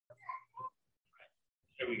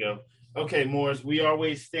There we go. Okay, Morris, we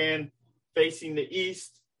always stand facing the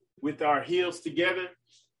east with our heels together,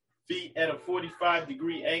 feet at a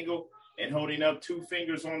 45-degree angle, and holding up 2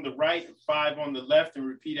 fingers on the right, 5 on the left, and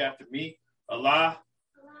repeat after me. Allah,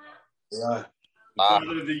 Allah. The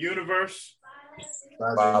Father of the universe,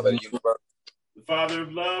 Father, you the Father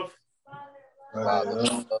of love,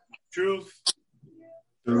 Father, truth,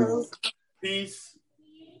 truth, peace,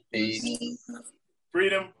 peace,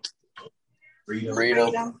 freedom,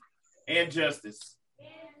 freedom, and justice.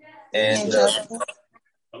 and justice.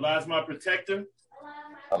 Allah is my protector,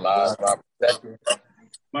 Allah, my protector,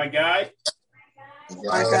 my guide,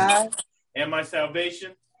 My God, and my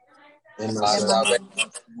salvation, and my salvation.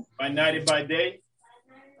 by night and by day,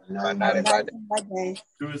 By night and by day. by day,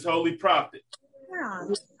 through his holy prophet,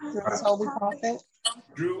 through his holy prophet,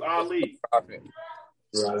 Drew Ali. Prophet.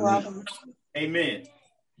 Robin. Amen.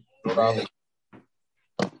 Amen.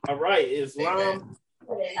 All right, Islam,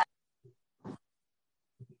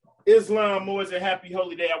 Moors, a happy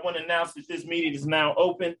holy day. I want to announce that this meeting is now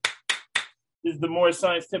open. This is the Moorish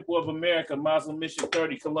Science Temple of America, Muslim Mission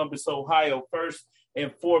 30, Columbus, Ohio. First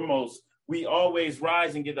and foremost, we always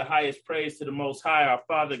rise and give the highest praise to the Most High, our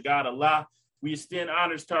Father, God, Allah. We extend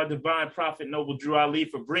honors to our divine prophet, Noble Drew Ali,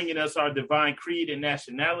 for bringing us our divine creed and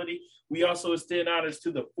nationality. We also extend honors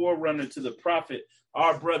to the forerunner to the prophet,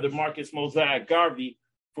 our brother, Marcus Mosiah Garvey,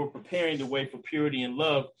 for preparing the way for purity and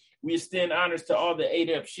love. We extend honors to all the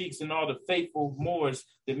Adep Sheiks and all the faithful Moors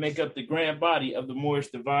that make up the grand body of the Moorish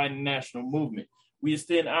Divine National Movement. We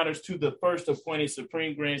extend honors to the first appointed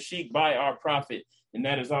Supreme Grand Sheik by our prophet, and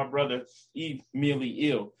that is our brother, Emili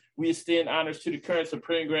Il. We extend honors to the current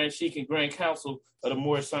Supreme Grand Sheik and Grand Council of the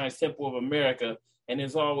Moorish Science Temple of America. And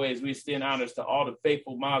as always, we extend honors to all the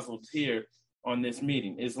faithful Muslims here on this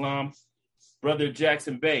meeting. Islam, Brother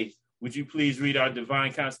Jackson Bey, would you please read our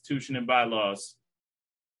divine constitution and bylaws?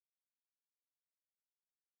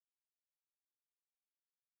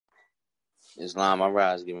 Islam, I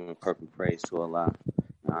rise, giving perfect praise to Allah.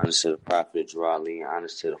 Honors to the Prophet Drew Ali,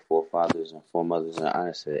 honors to the forefathers and foremothers, and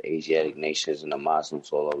honors to the Asiatic nations and the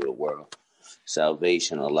Muslims all over the world.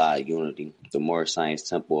 Salvation, Allah, unity, the Moorish Science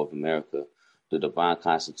Temple of America, the Divine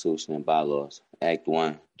Constitution and Bylaws. Act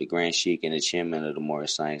 1. The Grand Sheik and the Chairman of the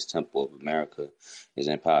Moorish Science Temple of America is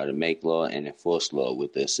empowered to make law and enforce law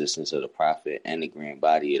with the assistance of the Prophet and the Grand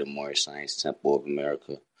Body of the Moorish Science Temple of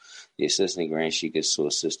America. The Assistant Grand Sheik is to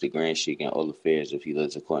assist the Grand Sheik in all affairs if he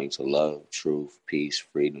lives according to love, truth, peace,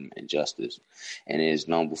 freedom, and justice, and it is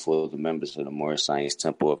known before the members of the Moorish Science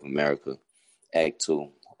Temple of America. Act 2.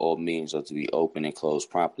 All meetings are to be open and closed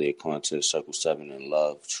promptly according to Circle 7 in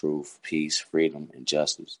love, truth, peace, freedom, and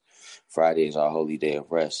justice. Friday is our holy day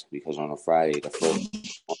of rest because on a Friday, the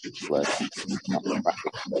flesh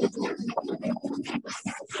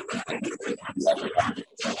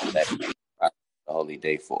a holy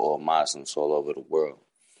day for all Muslims all over the world.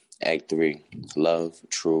 Act 3. Love,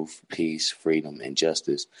 truth, peace, freedom, and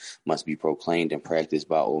justice must be proclaimed and practiced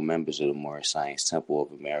by all members of the Moorish Science Temple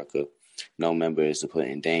of America. No member is to put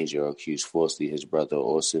in danger or accuse falsely his brother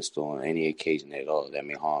or sister on any occasion at all that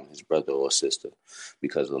may harm his brother or sister,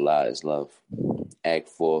 because Allah is love. Act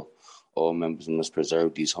 4. All members must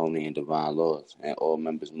preserve these holy and divine laws, and all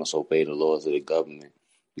members must obey the laws of the government,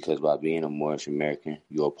 because by being a Moorish American,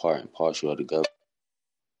 you are part and partial of the government.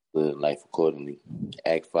 Live life accordingly.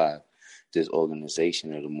 Act 5. This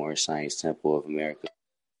organization of the Moorish Science Temple of America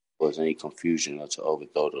cause any confusion or to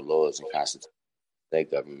overthrow the laws and constitution of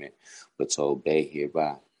that government, but to obey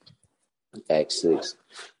hereby. Act 6.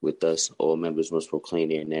 With us, all members must proclaim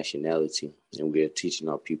their nationality, and we are teaching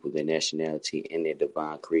our people their nationality and their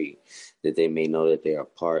divine creed, that they may know that they are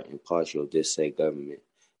part and partial of this said government,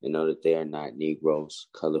 and know that they are not Negroes,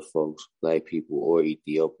 colored folks, black people, or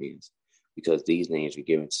Ethiopians, because these names were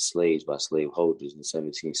given to slaves by slaveholders in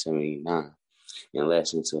 1779 and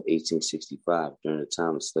lasted until 1865 during the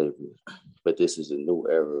time of slavery. But this is a new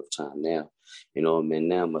era of time now, and all men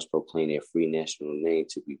now must proclaim their free national name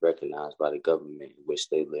to be recognized by the government in which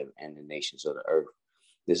they live and the nations of the earth.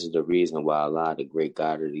 This is the reason why Allah, the great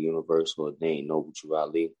God of the universe, ordained Noble Drew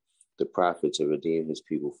Ali, the prophet, to redeem his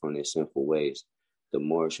people from their sinful ways. The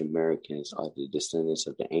Moorish Americans are the descendants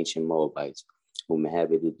of the ancient Moabites who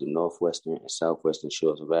inhabited the northwestern and southwestern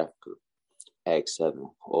shores of Africa. Act 7.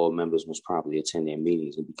 All members must promptly attend their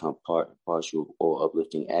meetings and become part and partial of all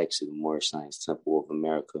uplifting acts of the Moorish Science Temple of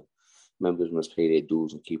America. Members must pay their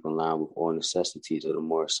dues and keep in line with all necessities of the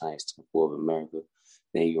Moorish Science Temple of America.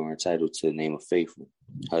 Then you are entitled to the name of faithful.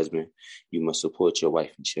 Husband, you must support your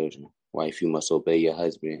wife and children. Wife, you must obey your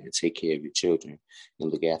husband and take care of your children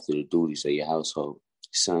and look after the duties of your household.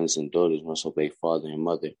 Sons and daughters must obey father and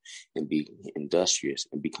mother and be industrious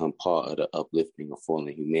and become part of the uplifting of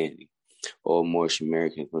fallen humanity. All Moorish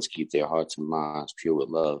Americans must keep their hearts and minds pure with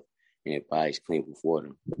love and their bodies clean before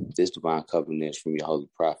them. This divine covenant is from your holy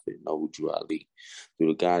prophet, Noble Drew Ali, through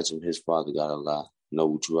the guidance of his father, God Allah.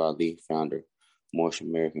 Noble Drew Ali, founder, Moorish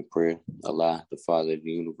American Prayer. Allah, the Father of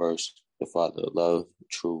the universe, the Father of love,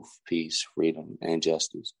 truth, peace, freedom, and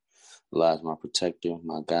justice. Allah is my protector,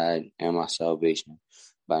 my guide, and my salvation,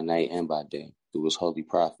 by night and by day, through his holy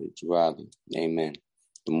prophet, Drew Ali. Amen.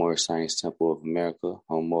 The Moorish Science Temple of America,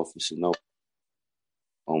 home office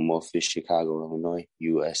Chicago, Illinois,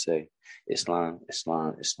 USA. Islam,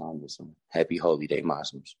 Islam, Islamism. Happy Holy Day,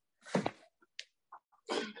 Muslims.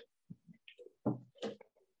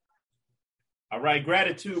 All right,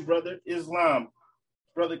 gratitude, brother. Islam.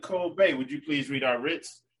 Brother Cole Bay, would you please read our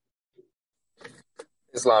writs?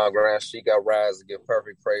 Islam, Grand Sheikh, I rise to give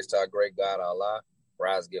perfect praise to our great God, Allah.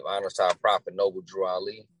 Rise to give honors to our prophet, Noble Drew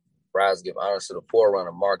Ali. Rise to give honors to the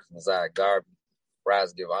forerunner, Marcus Messiah Garvey. Rise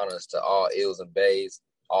to give honors to all ills and bays,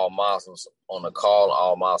 all Muslims on the call, and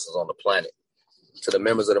all Muslims on the planet. To the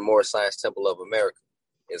members of the Moorish Science Temple of America,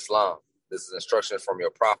 Islam, this is instructions from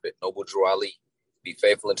your prophet, Noble Drew Ali. Be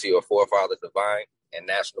faithful unto your forefather divine and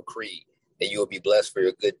national creed, and you will be blessed for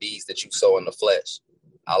your good deeds that you sow in the flesh.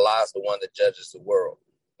 Allah is the one that judges the world,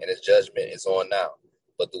 and his judgment is on now,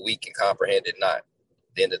 but the weak can comprehend it not.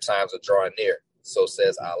 Then the times are drawing near. So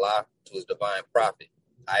says Allah to his divine prophet,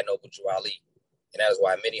 I, Noble Drew Ali. And that is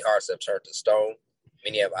why many hearts have turned to stone.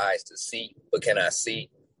 Many have eyes to see, but cannot see,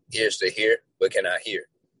 ears to hear, but cannot hear.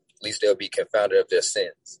 At least they'll be confounded of their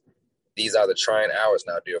sins. These are the trying hours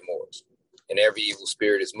now, dear Moors. And every evil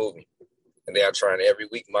spirit is moving. And they are trying every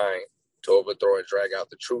weak mind to overthrow and drag out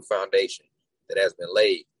the true foundation that has been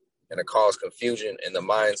laid and to cause confusion in the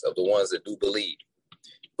minds of the ones that do believe.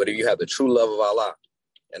 But if you have the true love of Allah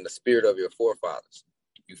and the spirit of your forefathers,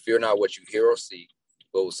 you fear not what you hear or see,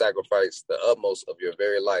 but will sacrifice the utmost of your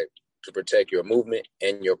very life to protect your movement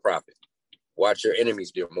and your prophet. Watch your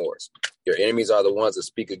enemies, dear Moors. Your enemies are the ones that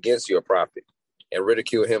speak against your prophet and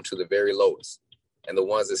ridicule him to the very lowest, and the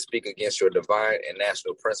ones that speak against your divine and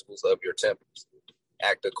national principles of your temples.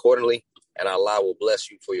 Act accordingly, and Allah will bless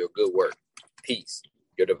you for your good work. Peace.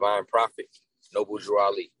 Your divine prophet, Noble Drew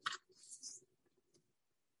Ali.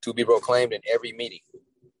 To be proclaimed in every meeting.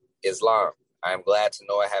 Islam. I am glad to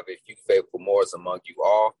know I have a few faithful Moors among you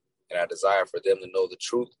all, and I desire for them to know the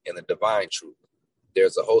truth and the divine truth.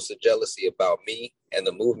 There's a host of jealousy about me and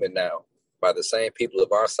the movement now by the same people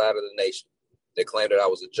of our side of the nation. They claim that I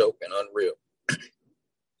was a joke and unreal.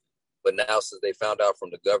 But now, since they found out from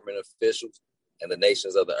the government officials and the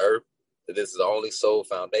nations of the earth that this is the only sole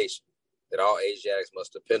foundation that all Asiatics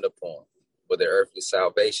must depend upon for their earthly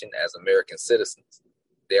salvation as American citizens,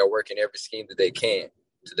 they are working every scheme that they can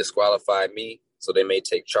to disqualify me so they may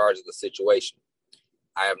take charge of the situation.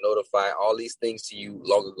 I have notified all these things to you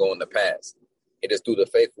long ago in the past. It is through the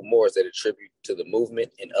faithful Moors that attribute to the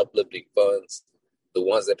movement and uplifting funds. The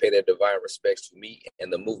ones that pay their divine respects to me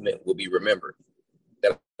and the movement will be remembered.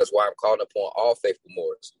 That's why I'm calling upon all faithful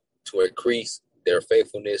Moors to increase their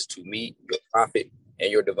faithfulness to me, your prophet,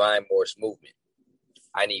 and your divine Moorish movement.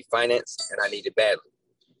 I need finance, and I need it badly.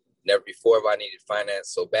 Never before have I needed finance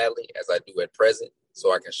so badly as I do at present,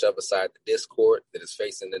 so I can shove aside the discord that is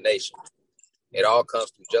facing the nation. It all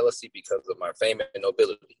comes through jealousy because of my fame and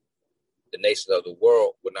nobility. The nations of the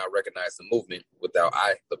world would not recognize the movement without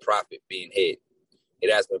I, the prophet, being head.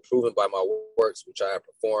 It has been proven by my works which I have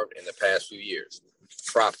performed in the past few years.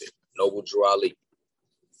 Prophet, Noble Drew Ali.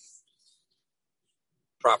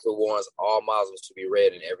 Prophet warns all Muslims to be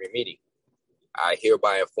read in every meeting. I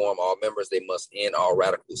hereby inform all members they must end all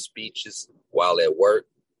radical speeches while at work,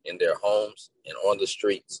 in their homes, and on the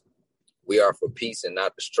streets. We are for peace and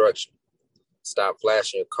not destruction. Stop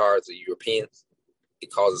flashing your cards at Europeans.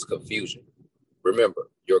 It causes confusion. Remember,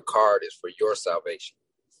 your card is for your salvation.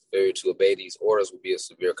 Failure to obey these orders will be a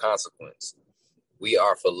severe consequence. We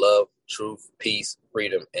are for love, truth, peace,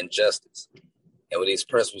 freedom, and justice. And when these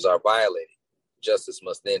principles are violated, justice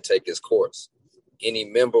must then take its course. Any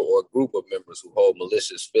member or group of members who hold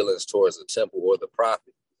malicious feelings towards the temple or the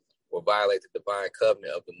prophet or violate the divine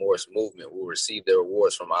covenant of the Moorish movement will receive their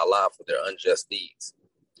rewards from Allah for their unjust deeds.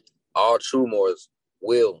 All true Moors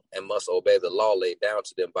will and must obey the law laid down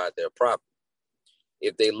to them by their prophet.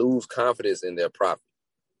 If they lose confidence in their prophet,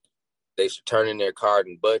 they should turn in their card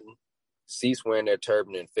and button, cease wearing their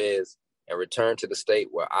turban and fez, and return to the state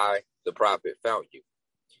where I, the prophet, found you.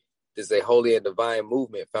 This is a holy and divine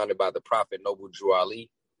movement founded by the prophet Noble Drew Ali,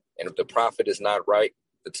 and if the prophet is not right,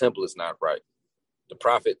 the temple is not right. The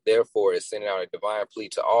prophet, therefore, is sending out a divine plea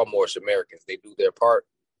to all Moorish Americans. They do their part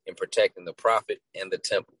in protecting the prophet and the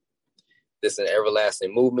temple. This is an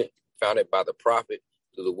everlasting movement founded by the prophet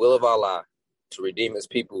through the will of Allah to redeem his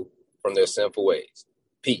people from their sinful ways.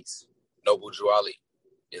 Peace. Noble Drew Ali.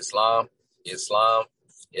 Islam, Islam,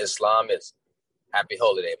 Islam is. Happy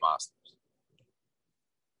Holy Day, Muslims.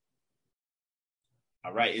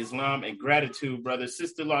 All right, Islam and gratitude, brother.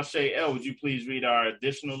 Sister Lachey L., would you please read our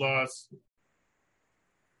additional laws?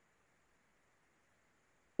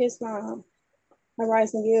 Islam. I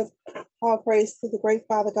rise and give all praise to the great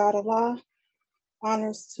Father God Allah.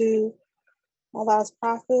 Honors to Allah's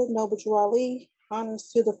Prophet, Noble Drew Ali. Honors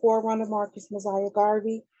to the forerunner, Marcus Mosiah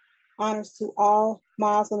Garvey. Honors to all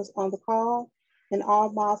Muslims on the call and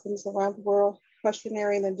all Muslims around the world.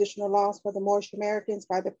 Questionary and additional laws for the Moorish Americans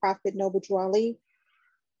by the Prophet, Noble Drew Ali.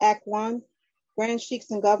 Act 1. Grand sheikhs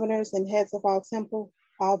and governors and heads of all temple,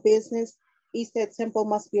 all business. Each said temple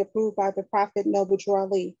must be approved by the Prophet, Noble Drew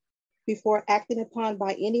Ali. Before acting upon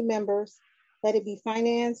by any members, let it be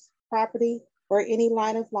finance, property, or any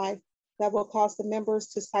line of life that will cause the members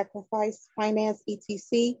to sacrifice, finance,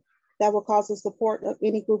 etc., that will cause the support of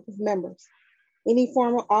any group of members. Any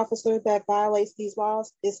former officer that violates these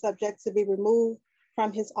laws is subject to be removed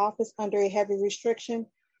from his office under a heavy restriction,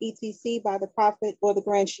 etc., by the Prophet or the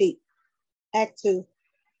Grand Sheikh. Act 2.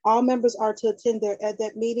 All members are to attend their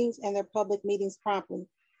EDEP meetings and their public meetings promptly.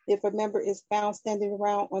 If a member is found standing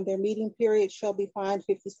around on their meeting period, shall be fined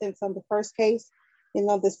 50 cents on the first case, and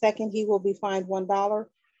on the second, he will be fined $1,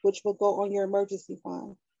 which will go on your emergency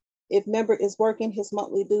fund. If member is working, his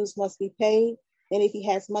monthly dues must be paid, and if he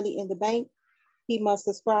has money in the bank, he must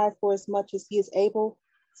subscribe for as much as he is able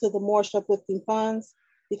to the Moorish uplifting funds,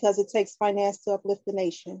 because it takes finance to uplift the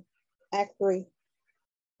nation. Act 3.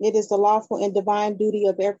 It is the lawful and divine duty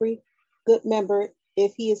of every good member,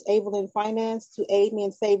 if he is able in finance, to aid me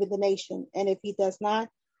in saving the nation, and if he does not,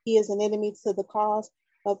 he is an enemy to the cause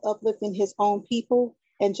of uplifting his own people,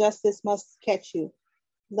 and justice must catch you.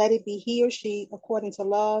 Let it be he or she according to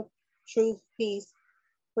love, truth, peace,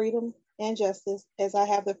 freedom, and justice, as I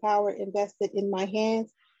have the power invested in my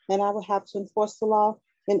hands, and I will have to enforce the law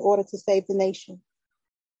in order to save the nation.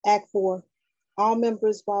 Act 4. All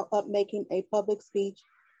members, while up making a public speech,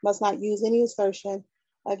 must not use any assertion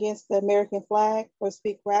against the American flag or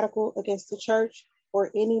speak radical against the church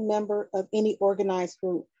or any member of any organized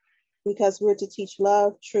group, because we're to teach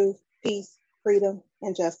love, truth, peace, freedom,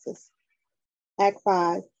 and justice. Act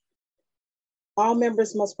 5. All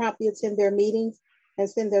members must promptly attend their meetings and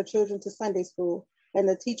send their children to Sunday school, and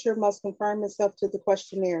the teacher must conform himself to the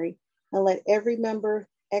questionnaire, and let every member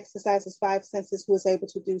exercise his 5 senses who is able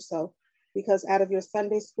to do so, because out of your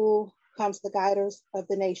Sunday school comes the guiders of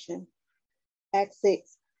the nation. Act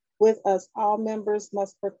 6. With us, all members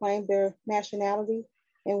must proclaim their nationality,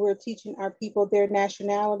 and we're teaching our people their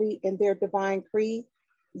nationality and their divine creed,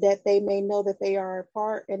 that they may know that they are a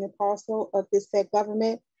part and a parcel of this said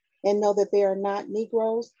government, and know that they are not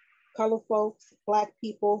Negroes, colored folks, Black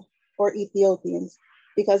people, or Ethiopians,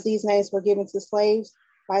 because these names were given to slaves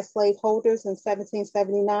by slaveholders in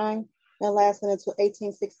 1779 and lasted until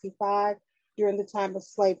 1865 during the time of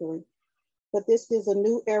slavery. But this is a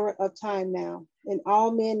new era of time now, and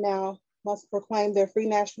all men now must proclaim their free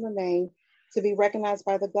national name to be recognized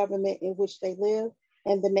by the government in which they live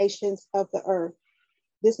and the nations of the earth.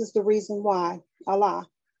 This is the reason why Allah,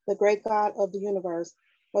 the great God of the universe,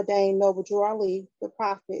 ordained Noble Drew Ali, the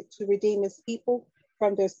prophet, to redeem his people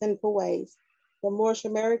from their sinful ways. The Moorish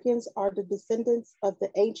Americans are the descendants of the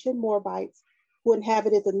ancient Moabites who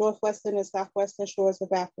inhabited the northwestern and southwestern shores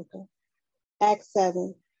of Africa. Act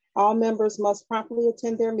 7. All members must promptly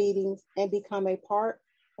attend their meetings and become a part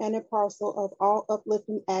and a parcel of all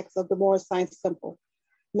uplifting acts of the Moorish Science Temple.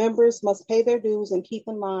 Members must pay their dues and keep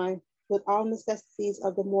in line with all necessities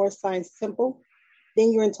of the Moorish Science Temple.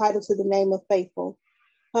 Then you're entitled to the name of faithful.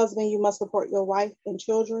 Husband, you must support your wife and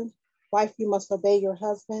children. Wife, you must obey your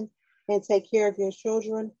husband and take care of your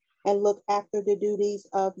children and look after the duties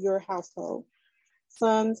of your household.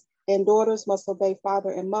 Sons and daughters must obey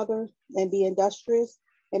father and mother and be industrious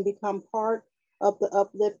and become part of the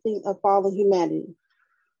uplifting of fallen humanity.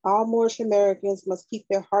 All Moorish Americans must keep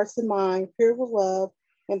their hearts and minds pure with love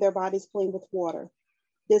and their bodies clean with water.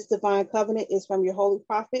 This divine covenant is from your holy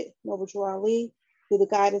prophet, Noble Drew Ali, through the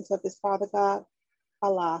guidance of his Father God,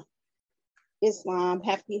 Allah. Islam.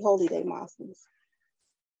 Happy Holy Day, Muslims.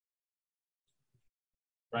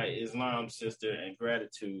 Right, Islam, sister, and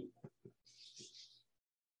gratitude.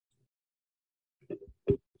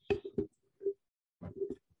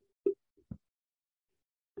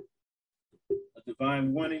 A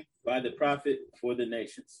divine warning by the prophet for the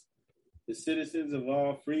nations. The citizens of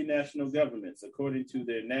all free national governments, according to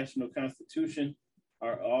their national constitution,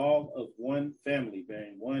 are all of one family,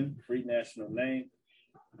 bearing one free national name.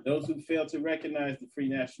 Those who fail to recognize the free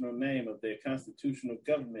national name of their constitutional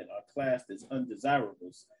government are classed as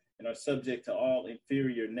undesirables and are subject to all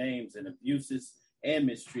inferior names and abuses and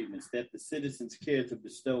mistreatments that the citizens care to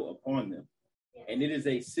bestow upon them. And it is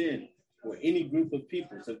a sin for any group of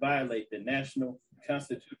people to violate the national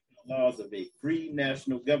constitutional laws of a free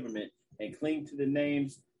national government and cling to the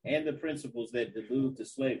names and the principles that delude to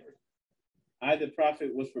slavery. I, the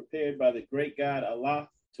prophet, was prepared by the great God Allah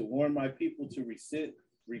to warn my people to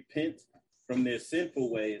repent from their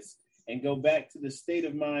sinful ways and go back to the state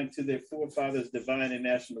of mind to their forefathers' divine and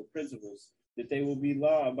national principles, that they will be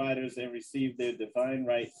law abiders and receive their divine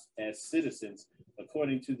rights as citizens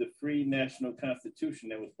according to the free national constitution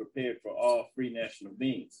that was prepared for all free national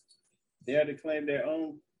beings. They are to claim their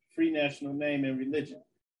own free national name and religion.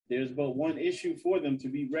 There is but one issue for them to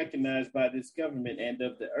be recognized by this government and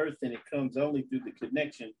of the earth, and it comes only through the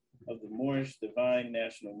connection of the Moorish Divine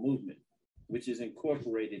National Movement, which is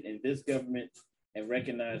incorporated in this government and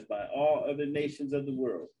recognized by all other nations of the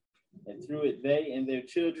world. And through it, they and their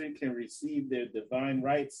children can receive their divine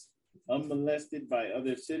rights unmolested by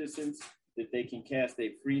other citizens, that they can cast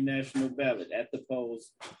a free national ballot at the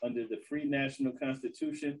polls under the free national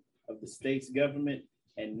constitution of the state's government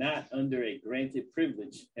and not under a granted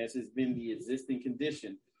privilege, as has been the existing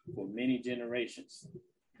condition for many generations.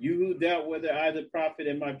 You who doubt whether I, the prophet,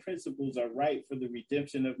 and my principles are right for the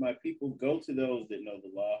redemption of my people, go to those that know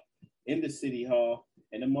the law in the city hall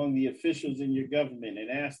and among the officials in your government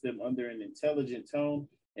and ask them under an intelligent tone,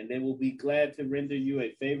 and they will be glad to render you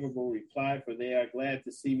a favorable reply, for they are glad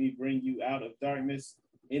to see me bring you out of darkness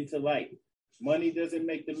into light. Money doesn't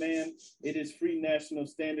make the man. It is free national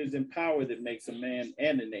standards and power that makes a man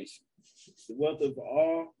and a nation. The wealth of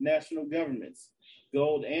all national governments,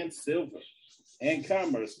 gold and silver, and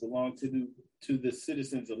commerce belong to the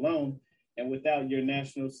citizens alone, and without your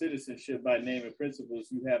national citizenship by name and principles,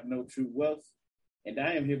 you have no true wealth. And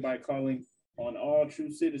I am hereby calling on all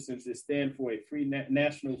true citizens to stand for a free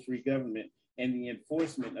national free government and the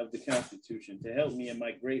enforcement of the Constitution to help me in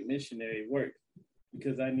my great missionary work,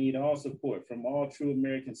 because I need all support from all true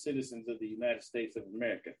American citizens of the United States of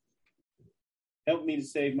America. Help me to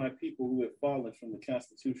save my people who have fallen from the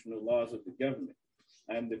constitutional laws of the government.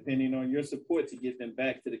 I am depending on your support to get them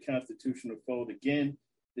back to the constitutional fold again,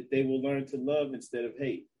 that they will learn to love instead of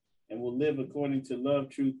hate, and will live according to love,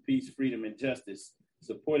 truth, peace, freedom, and justice,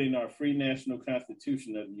 supporting our free national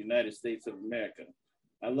constitution of the United States of America.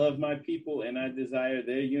 I love my people, and I desire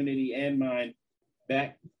their unity and mine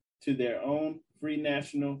back to their own free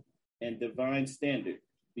national and divine standard,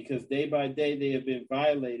 because day by day they have been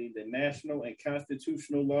violating the national and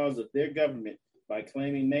constitutional laws of their government by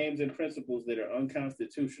claiming names and principles that are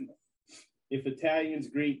unconstitutional. If Italians,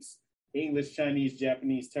 Greeks, English, Chinese,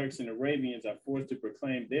 Japanese, Turks, and Arabians are forced to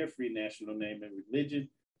proclaim their free national name and religion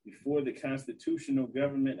before the constitutional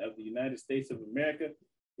government of the United States of America,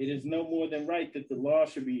 it is no more than right that the law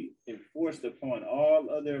should be enforced upon all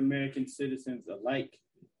other American citizens alike.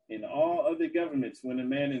 In all other governments, when a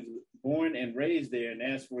man is born and raised there and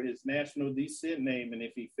asks for his national descent name, and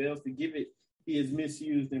if he fails to give it, he is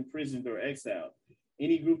misused, imprisoned, or exiled.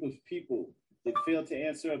 Any group of people that fail to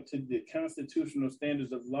answer up to the constitutional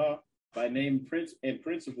standards of law by name and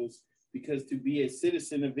principles, because to be a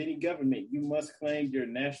citizen of any government, you must claim your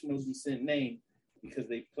national descent name, because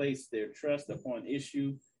they place their trust upon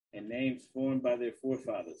issue and names formed by their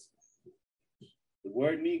forefathers. The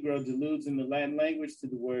word Negro deludes in the Latin language to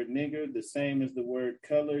the word nigger, the same as the word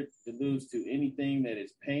colored deludes to anything that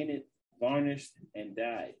is painted, varnished, and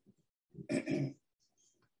dyed. And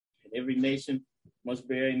every nation must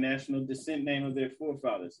bear a national descent name of their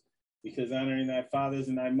forefathers, because honoring thy fathers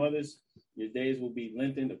and thy mothers, your days will be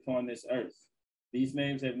lengthened upon this earth. These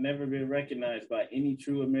names have never been recognized by any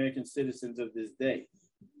true American citizens of this day.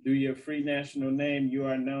 Through your free national name, you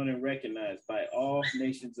are known and recognized by all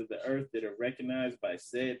nations of the earth that are recognized by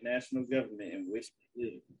said national government in which they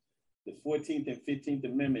live. The 14th and 15th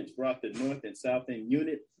Amendments brought the North and South in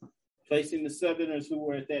unit, placing the Southerners who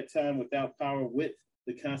were at that time without power with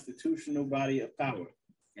the constitutional body of power.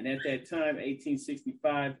 And at that time,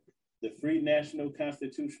 1865, the free national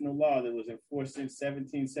constitutional law that was enforced since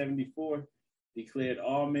 1774 declared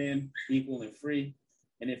all men equal and free.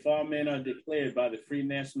 And if all men are declared by the free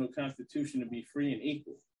national constitution to be free and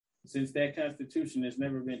equal, since that constitution has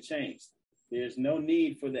never been changed, there is no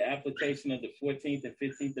need for the application of the 14th and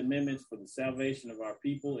 15th Amendments for the salvation of our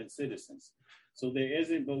people and citizens. So there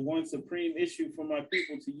isn't but one supreme issue for my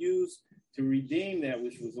people to use to redeem that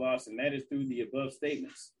which was lost, and that is through the above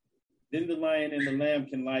statements. Then the lion and the lamb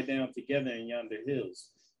can lie down together in yonder hills,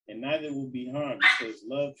 and neither will be harmed, because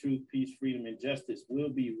love, truth, peace, freedom, and justice will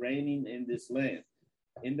be reigning in this land.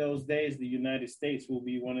 In those days, the United States will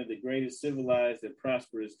be one of the greatest civilized and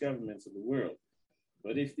prosperous governments of the world.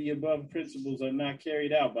 But if the above principles are not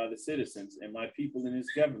carried out by the citizens and my people in this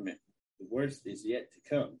government, the worst is yet to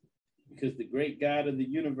come, because the great God of the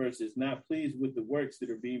universe is not pleased with the works that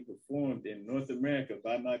are being performed in North America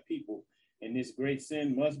by my people, and this great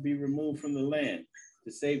sin must be removed from the land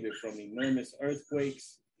to save it from enormous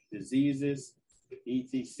earthquakes, diseases,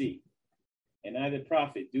 etc. And I, the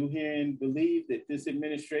prophet, do herein believe that this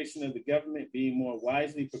administration of the government, being more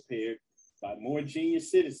wisely prepared by more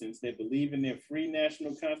genius citizens that believe in their free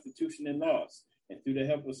national constitution and laws, and through the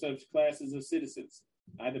help of such classes of citizens,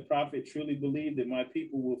 I, the prophet, truly believe that my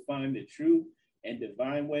people will find the true and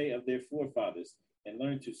divine way of their forefathers and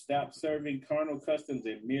learn to stop serving carnal customs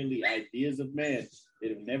and merely ideas of man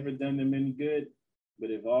that have never done them any good,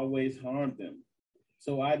 but have always harmed them.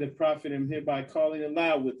 So I, the prophet, am hereby calling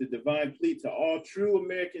aloud with the divine plea to all true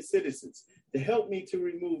American citizens to help me to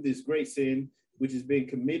remove this great sin which has been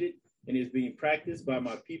committed and is being practiced by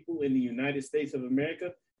my people in the United States of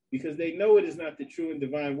America, because they know it is not the true and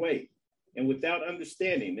divine way. And without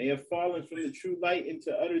understanding, they have fallen from the true light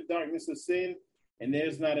into utter darkness of sin, and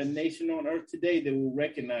there's not a nation on earth today that will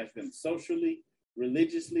recognize them socially,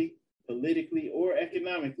 religiously, politically, or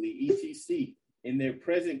economically, etc., in their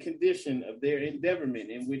present condition of their endeavorment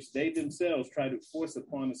in which they themselves try to force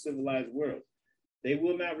upon the civilized world. They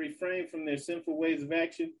will not refrain from their sinful ways of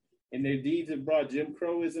action, and their deeds have brought Jim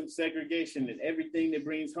Crowism, segregation, and everything that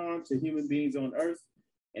brings harm to human beings on earth,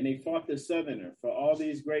 and they fought the Southerner for all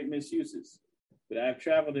these great misuses. But I have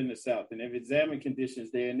traveled in the South and have examined conditions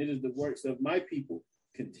there, and it is the works of my people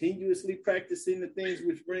continuously practicing the things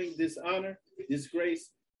which bring dishonor, disgrace,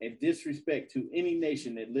 and disrespect to any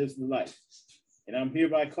nation that lives the life. And I'm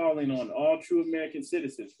hereby calling on all true American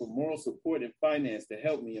citizens for moral support and finance to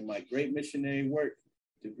help me in my great missionary work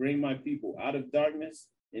to bring my people out of darkness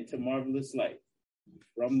into marvelous light.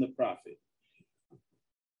 From the prophet.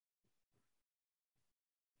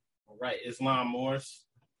 All right, Islam Morris.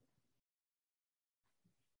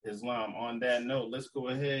 Islam, on that note, let's go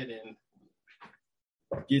ahead and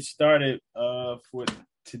get started. For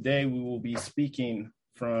today, we will be speaking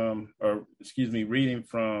reading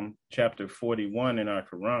from chapter 41 in our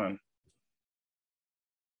Quran.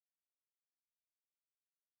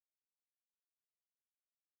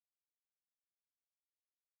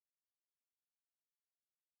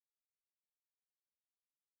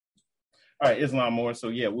 All right, Islam more. So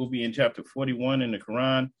yeah, we'll be in chapter 41 in the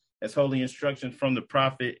Quran. That's holy instructions from the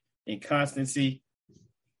prophet in constancy.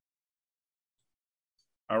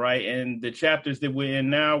 All right, and the chapters that we're in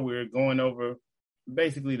now, we're going over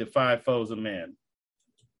basically the five foes of man.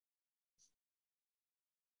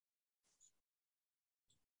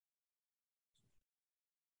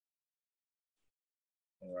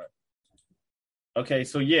 All right. Okay,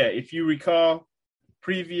 so yeah, if you recall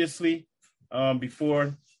previously,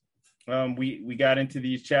 before we got into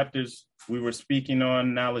these chapters, we were speaking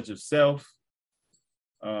on knowledge of self,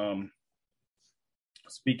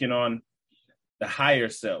 speaking on the higher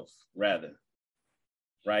self, rather,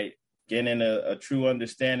 right? Getting a true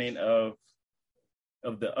understanding of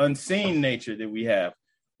the unseen nature that we have.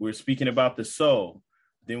 We're speaking about the soul.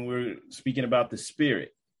 Then we're speaking about the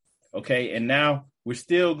spirit. Okay, and now we're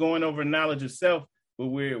still going over knowledge of self, but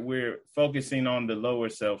we're focusing on the lower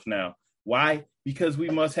self now. Why? Because we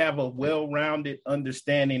must have a well-rounded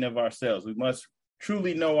understanding of ourselves. We must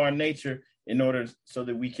truly know our nature in order so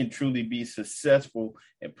that we can truly be successful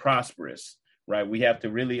and prosperous, right? We have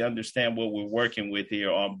to really understand what we're working with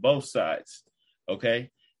here on both sides,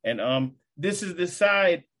 okay? And this is the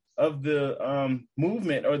side of the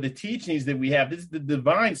movement or the teachings that we have. This is the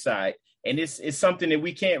divine side, and it's something that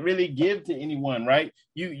we can't really give to anyone, right?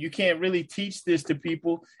 You can't really teach this to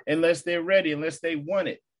people unless they're ready, unless they want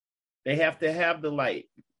it. They have to have the light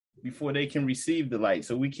before they can receive the light.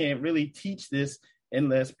 So we can't really teach this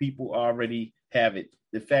unless people already have it.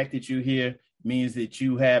 The fact that you're here means that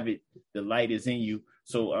you have it. The light is in you.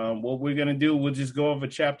 So what we're going to do, we'll just go over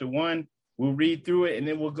chapter 1. We'll read through it, and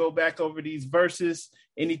then we'll go back over these verses.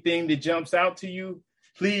 Anything that jumps out to you,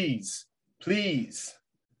 please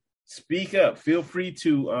speak up. Feel free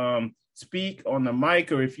to speak on the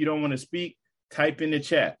mic, or if you don't want to speak, type in the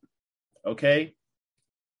chat. Okay?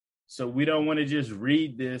 So we don't want to just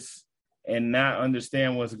read this and not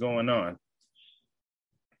understand what's going on.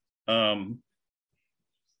 All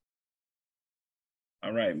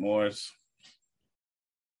right, Morris.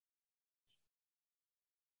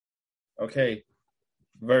 Okay,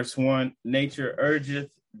 verse 1, nature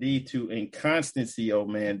urgeth thee to inconstancy, O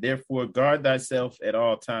man. Therefore guard thyself at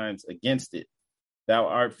all times against it. Thou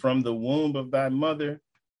art from the womb of thy mother,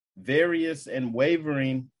 various and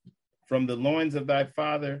wavering. From the loins of thy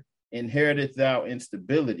father inheriteth thou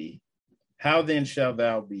instability. How then shalt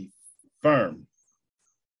thou be firm?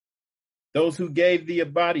 Those who gave thee a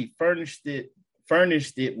body furnished it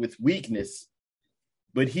with weakness,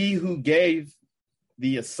 but he who gave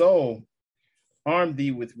thee a soul armed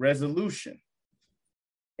thee with resolution.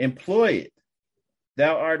 Employ it.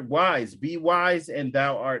 Thou art wise. Be wise, and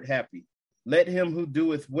thou art happy. Let him who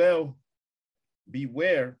doeth well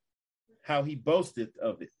beware how he boasteth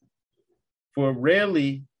of it. For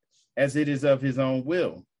rarely, as it is of his own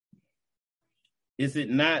will, is it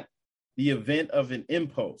not the event of an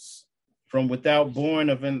impulse, from without, born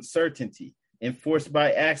of uncertainty, enforced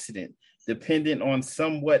by accident, dependent on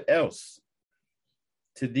somewhat else.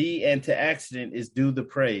 To thee and to accident is due the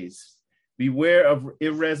praise. Beware of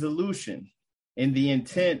irresolution in the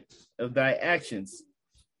intent of thy actions.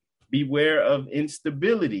 Beware of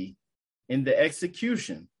instability in the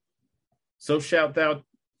execution. So shalt thou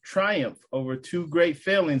triumph over two great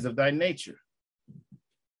failings of thy nature.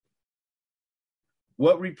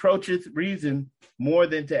 What reproacheth reason more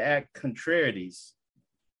than to act contrarieties?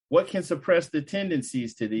 What can suppress the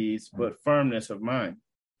tendencies to these but firmness of mind?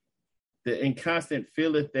 The inconstant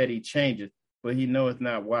feeleth that he changeth, but he knoweth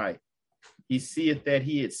not why. He seeth that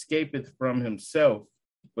he escapeth from himself,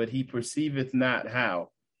 but he perceiveth not how.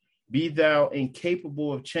 Be thou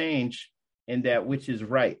incapable of change in that which is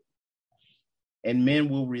right, and men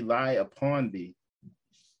will rely upon thee.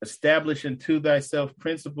 Establish unto thyself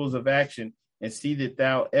principles of action, and see that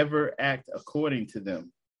thou ever act according to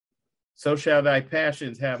them. So shall thy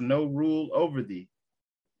passions have no rule over thee.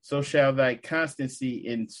 So shall thy constancy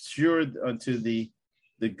ensure unto thee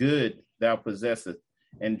the good thou possesseth,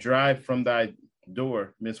 and drive from thy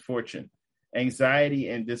door misfortune. Anxiety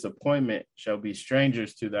and disappointment shall be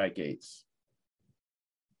strangers to thy gates.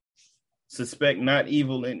 Suspect not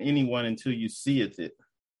evil in anyone until you seeth it.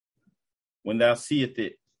 When thou seeth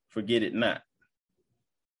it, forget it not.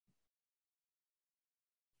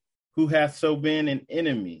 Who hath so been an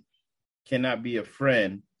enemy cannot be a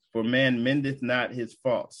friend, for man mendeth not his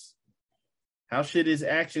faults. How should his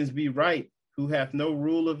actions be right, who hath no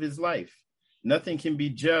rule of his life? Nothing can be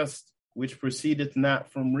just which proceedeth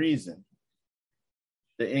not from reason.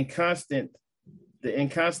 The inconstant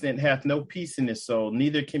hath no peace in his soul,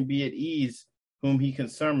 neither can be at ease whom he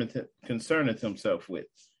concerneth himself with.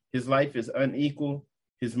 His life is unequal,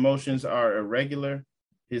 his motions are irregular,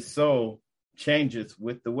 his soul changeth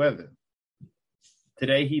with the weather.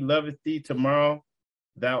 Today he loveth thee, tomorrow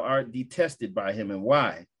thou art detested by him, and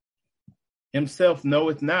why? Himself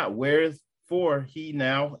knoweth not, wherefore he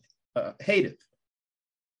now hateth.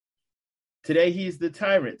 Today he is the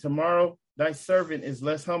tyrant, tomorrow thy servant is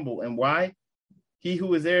less humble, and why? He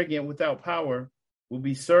who is arrogant without power will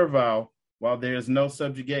be servile while there is no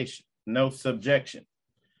subjection.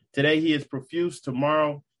 Today he is profuse,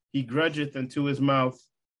 tomorrow he grudgeth unto his mouth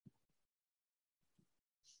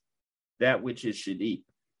that which it should eat.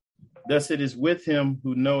 Thus it is with him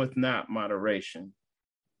who knoweth not moderation.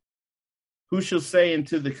 Who shall say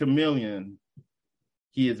unto the chameleon,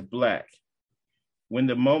 he is black, when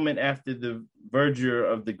the moment after the verdure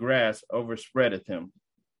of the grass overspreadeth him?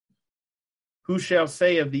 Who shall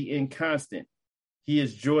say of the inconstant, he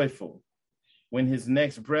is joyful, when his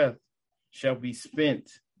next breath shall be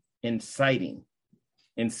spent in sighing?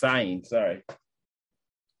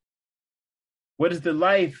 What is the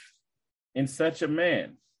life in such a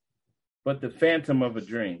man but the phantom of a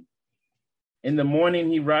dream? In the morning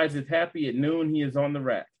he riseth happy, at noon he is on the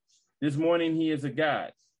rack. This morning he is a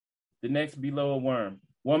god, the next below a worm.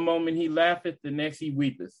 One moment he laugheth, the next he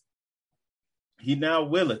weepeth. He now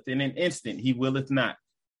willeth, in an instant he willeth not.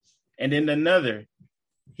 And in another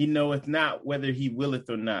he knoweth not whether he willeth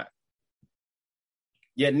or not.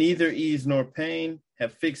 Yet neither ease nor pain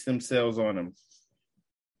have fixed themselves on him.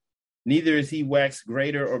 Neither is he waxed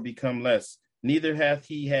greater or become less. Neither hath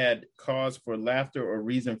he had cause for laughter or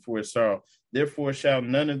reason for his sorrow. Therefore shall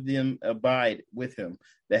none of them abide with him.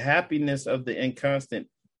 The happiness of the inconstant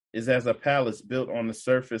is as a palace built on the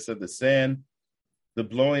surface of the sand. The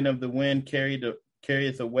blowing of the wind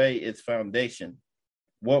carrieth away its foundation.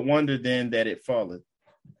 What wonder then that it falleth?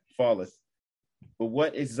 But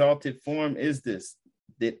what exalted form is this,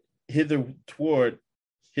 that hitherward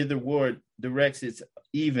directs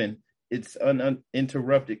its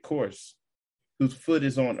uninterrupted course, whose foot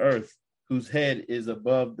is on earth, whose head is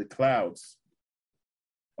above the clouds?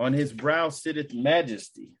 On his brow sitteth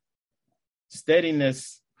majesty.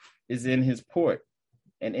 Steadiness is in his port,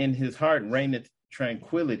 and in his heart reigneth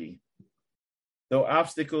tranquility. Though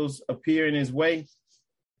obstacles appear in his way,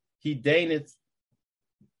 he deigneth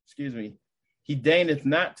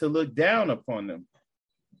not to look down upon them.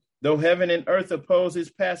 Though heaven and earth oppose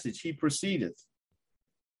his passage, he proceedeth.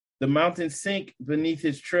 The mountains sink beneath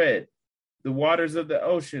his tread. The waters of the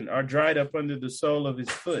ocean are dried up under the sole of his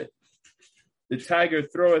foot. The tiger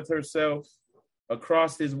throweth herself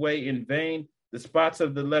across his way in vain. The spots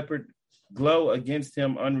of the leopard glow against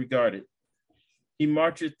him unregarded. He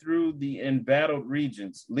marcheth through the embattled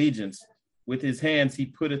legions. With his hands he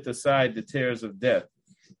putteth aside the terrors of death.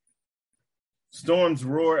 Storms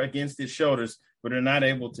roar against his shoulders, but are not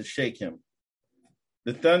able to shake him.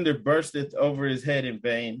 The thunder bursteth over his head in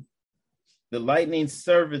vain. The lightning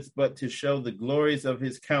serveth but to show the glories of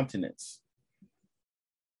his countenance.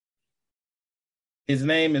 His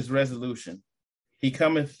name is Resolution. He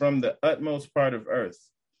cometh from the utmost part of earth.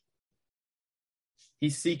 He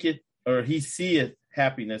seeth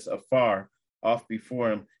happiness afar off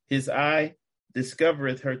before him. His eye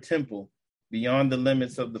discovereth her temple beyond the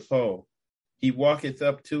limits of the pole. He walketh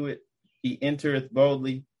up to it, he entereth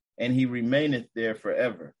boldly, and he remaineth there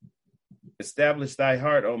forever. Establish thy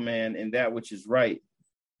heart, O man, in that which is right,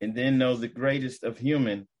 and then know the greatest of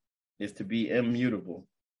human is to be immutable.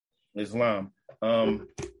 Islam.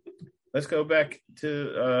 Let's go back to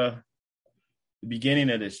the beginning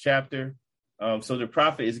of this chapter. So the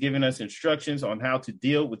prophet is giving us instructions on how to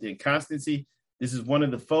deal with inconstancy. This is one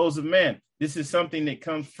of the foes of man. This is something that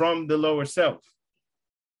comes from the lower self,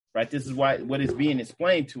 right? This is what is being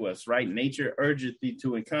explained to us, right? Nature urgeth thee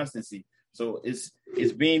to inconstancy. So it's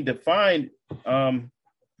being defined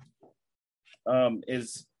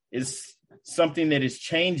is something that is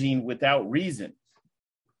changing without reason.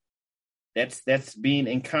 That's being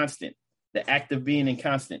inconstant. The act of being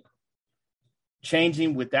inconstant,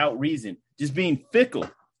 changing without reason, just being fickle,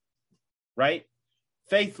 right?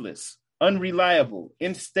 Faithless, unreliable,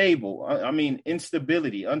 unstable.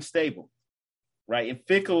 Instability, unstable, right? And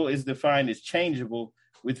fickle is defined as changeable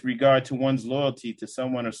with regard to one's loyalty to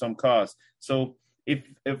someone or some cause. So if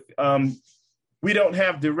we don't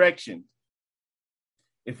have direction,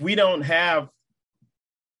 if we don't have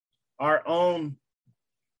our own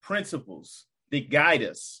principles that guide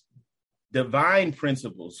us, divine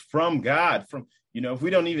principles from God, if we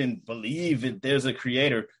don't even believe that there's a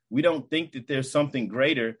creator, we don't think that there's something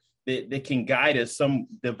greater that can guide us, some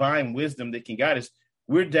divine wisdom that can guide us,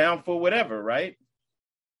 we're down for whatever, right?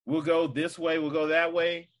 We'll go this way, we'll go that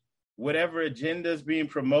way. Whatever agenda is being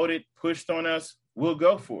promoted, pushed on us, we'll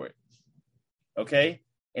go for it. Okay?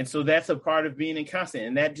 And so that's a part of being inconstant.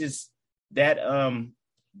 And that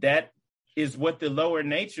is what the lower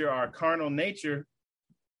nature, our carnal nature,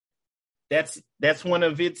 that's one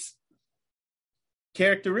of its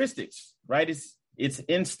characteristics, right? It's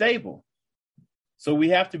unstable. So we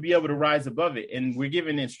have to be able to rise above it. And we're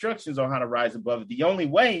given instructions on how to rise above it. The only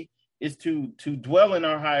way is to dwell in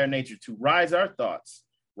our higher nature, to rise our thoughts,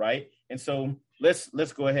 right? And so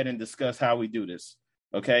let's go ahead and discuss how we do this.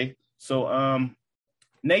 Okay. So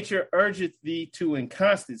nature urgeth thee to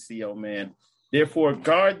inconstancy, O man. Therefore,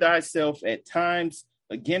 guard thyself at times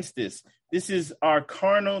against this. This is our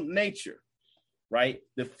carnal nature, right?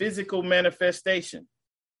 The physical manifestation.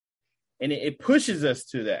 And it pushes us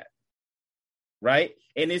to that, right?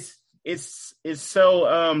 And it's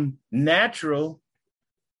so natural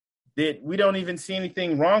that we don't even see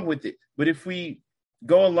anything wrong with it. But if we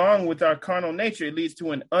go along with our carnal nature, it leads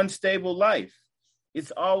to an unstable life.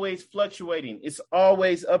 It's always fluctuating. It's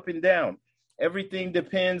always up and down. Everything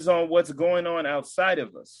depends on what's going on outside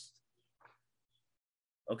of us.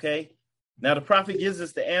 Okay? Now, the prophet gives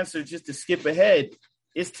us the answer just to skip ahead.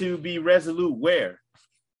 It's to be resolute where?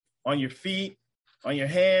 On your feet, on your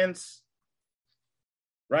hands,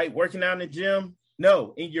 right? Working out in the gym?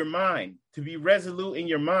 No, in your mind. To be resolute in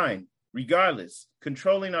your mind, regardless.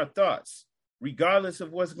 Controlling our thoughts, regardless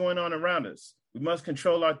of what's going on around us. We must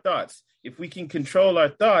control our thoughts. If we can control our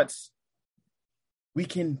thoughts, we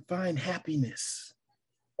can find happiness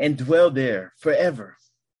and dwell there forever.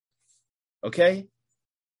 Okay?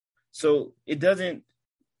 So it doesn't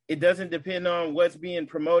depend on what's being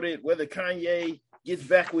promoted, whether Kanye gets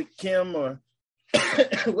back with Kim or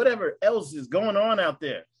whatever else is going on out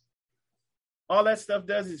there. All that stuff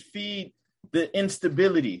does is feed the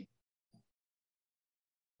instability.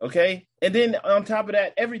 Okay? And then on top of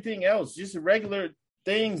that, everything else, just regular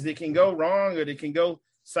things that can go wrong or that can go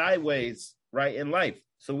sideways, right, in life.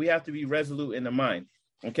 So we have to be resolute in the mind.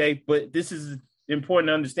 Okay? But this is important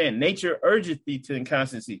to understand. Nature urgeth thee to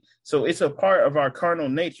inconstancy. So it's a part of our carnal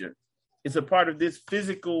nature. It's a part of this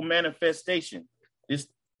physical manifestation, this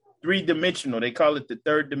three-dimensional. They call it the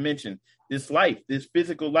third dimension. This life, this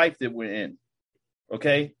physical life that we're in.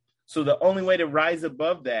 Okay? So the only way to rise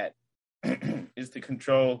above that is to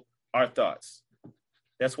control our thoughts.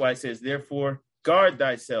 That's why it says, therefore, guard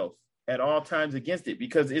thyself at all times against it,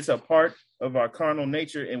 because it's a part of our carnal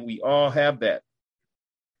nature, and we all have that.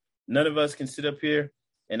 None of us can sit up here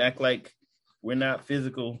and act like we're not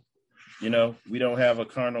physical. We don't have a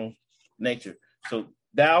carnal nature. So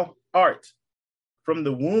thou art from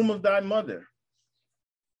the womb of thy mother,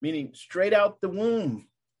 meaning straight out the womb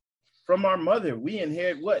from our mother. We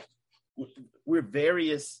inherit what? We're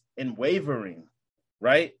various and wavering,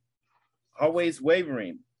 right? Always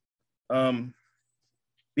wavering,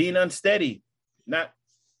 being unsteady, not,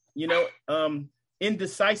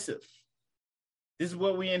 indecisive. This is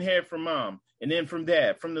what we inherit from mom. And then from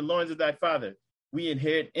dad, from the loins of thy father, we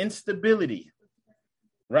inherit instability,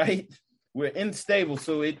 right? We're unstable.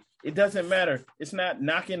 So it doesn't matter. It's not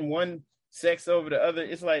knocking one sex over the other.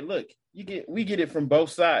 It's like, look, we get it from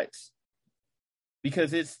both sides,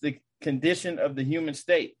 because it's the condition of the human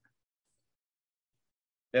state.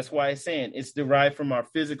 That's why it's saying it's derived from our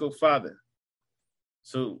physical father.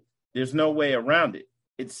 So there's no way around it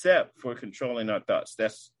except for controlling our thoughts.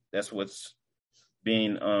 That's what's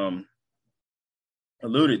being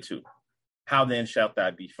alluded to. How then shalt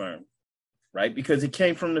thou be firm? Right? Because it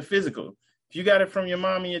came from the physical. If you got it from your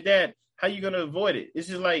mom and your dad, how are you going to avoid it? It's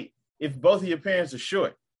just like if both of your parents are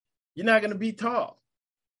short, you're not going to be tall.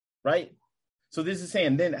 Right? So this is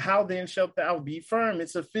saying, then how then shalt thou be firm?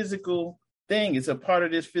 It's a physical thing. It's a part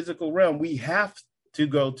of this physical realm. We have to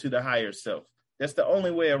go to the higher self. That's the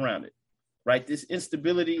only way around it. Right? This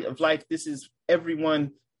instability of life,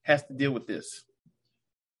 everyone has to deal with this.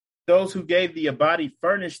 Those who gave thee a body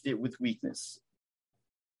furnished it with weakness.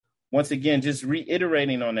 Once again, just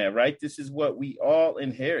reiterating on that, right? This is what we all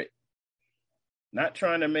inherit. Not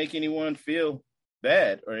trying to make anyone feel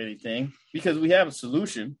bad or anything, because we have a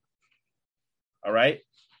solution. All right.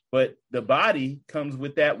 But the body comes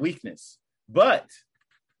with that weakness. But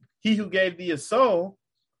he who gave thee a soul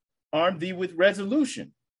armed thee with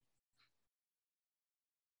resolution.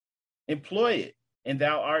 Employ it, and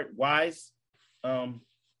thou art wise.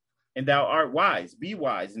 And thou art wise. Be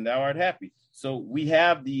wise, and thou art happy. So we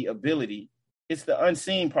have the ability. It's the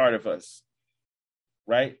unseen part of us,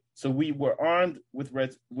 right? So we were armed with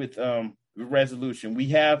resolution. We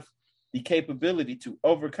have the capability to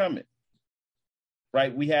overcome it,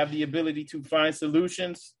 right? We have the ability to find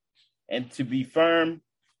solutions and to be firm.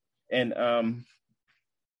 And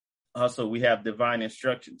also we have divine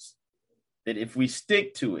instructions that if we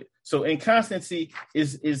stick to it. So inconstancy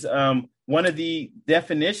is one of the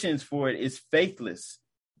definitions for it is faithless,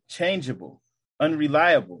 changeable,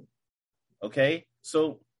 unreliable. Okay.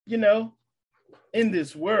 So, in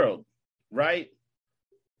this world, right?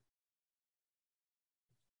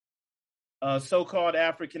 So-called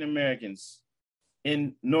African Americans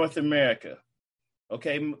in North America.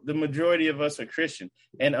 Okay. The majority of us are Christian.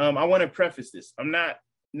 And I want to preface this. I'm not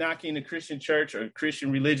knocking the Christian church or Christian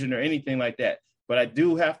religion or anything like that, but I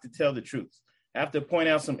do have to tell the truth. I have to point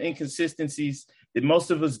out some inconsistencies that most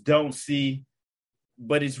of us don't see,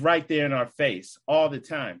 but it's right there in our face all the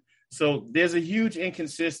time. So there's a huge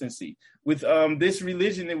inconsistency with this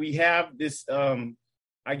religion that we have, this,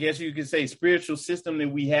 I guess you could say, spiritual system that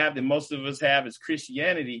we have, that most of us have, is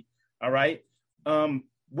Christianity. All right.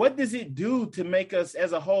 What does it do to make us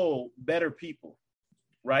as a whole better people?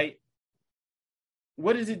 Right?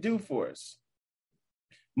 What does it do for us?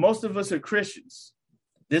 Most of us are Christians.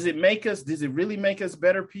 Does it really make us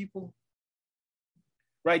better people?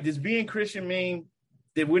 Right? Does being Christian mean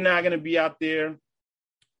that we're not going to be out there,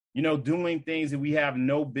 doing things that we have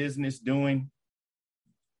no business doing?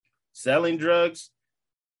 Selling drugs,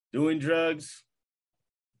 doing drugs,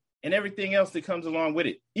 and everything else that comes along with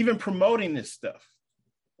it. Even promoting this stuff,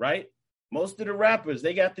 right? Most of the rappers,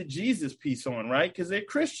 they got the Jesus piece on, right? Because they're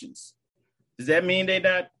Christians. Does that mean they're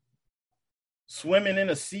not swimming in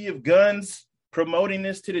a sea of guns, promoting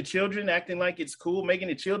this to the children, acting like it's cool, making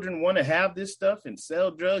the children want to have this stuff and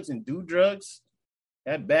sell drugs and do drugs,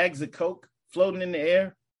 have bags of coke floating in the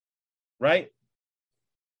air, right?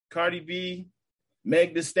 Cardi B,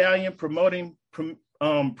 Meg Thee Stallion promoting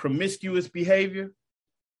promiscuous behavior.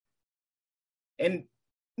 And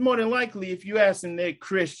more than likely, if you ask them, they're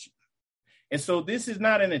Christian. And so this is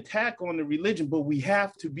not an attack on the religion, but we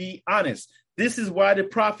have to be honest. This is why the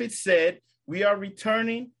prophet said we are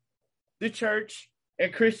returning the church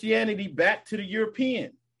and Christianity back to the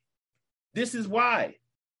European. This is why,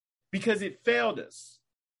 because it failed us.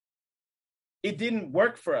 It didn't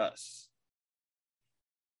work for us.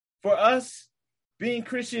 For us, being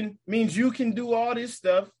Christian means you can do all this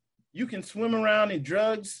stuff you can swim around in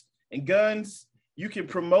drugs and guns. You can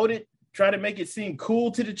promote it, try to make it seem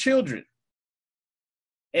cool to the children.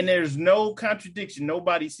 And there's no contradiction.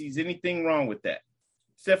 Nobody sees anything wrong with that,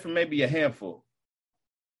 except for maybe a handful.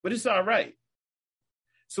 But it's all right.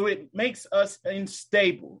 So it makes us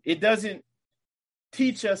unstable. It doesn't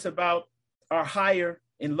teach us about our higher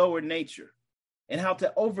and lower nature and how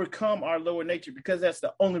to overcome our lower nature, because that's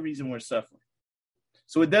the only reason we're suffering.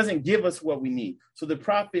 So it doesn't give us what we need. So the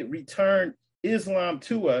prophet returned Islam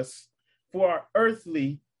to us for our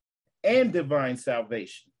earthly and divine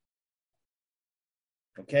salvation.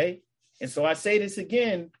 Okay? And so I say this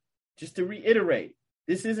again, just to reiterate,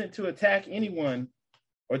 this isn't to attack anyone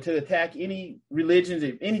or to attack any religions.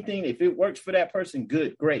 If anything, if it works for that person,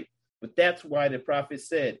 good, great. But that's why the prophet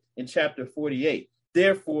said in chapter 48,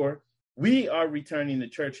 therefore, we are returning the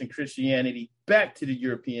church and Christianity back to the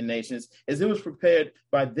European nations as it was prepared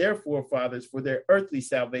by their forefathers for their earthly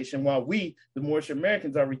salvation, while we, the Moorish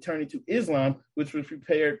Americans, are returning to Islam, which was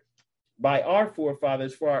prepared by our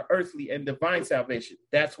forefathers for our earthly and divine salvation.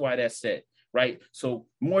 That's why that's said, right? So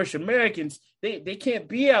Moorish Americans, they can't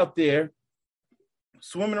be out there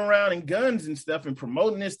swimming around in guns and stuff and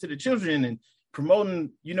promoting this to the children and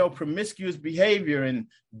promoting, promiscuous behavior and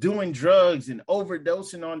doing drugs and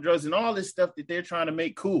overdosing on drugs and all this stuff that they're trying to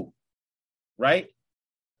make cool, right?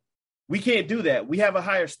 We can't do that. We have a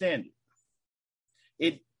higher standard.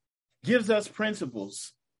 It gives us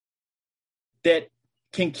principles that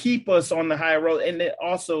can keep us on the higher road, and that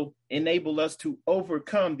also enable us to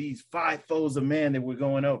overcome these 5 foes of man that we're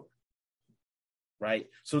going over, right?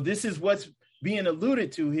 So this is what's being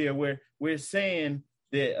alluded to here, where we're saying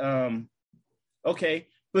that, okay,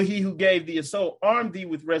 but he who gave thee a soul armed thee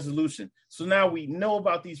with resolution. So now we know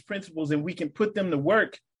about these principles and we can put them to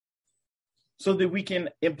work so that we can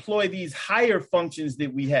employ these higher functions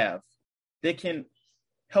that we have that can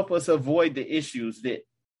help us avoid the issues that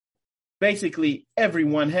basically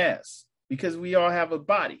everyone has, because we all have a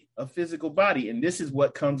body, a physical body, and this is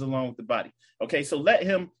what comes along with the body. Okay, so let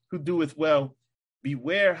him who doeth well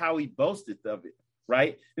beware how he boasteth of it,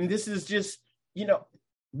 right? And this is just,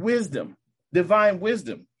 wisdom, divine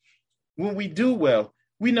wisdom. When we do well,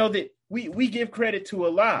 we know that we give credit to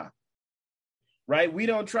Allah, right? We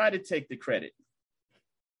don't try to take the credit.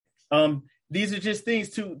 These are just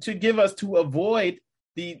things to give us to avoid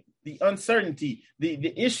the uncertainty,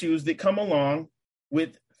 the issues that come along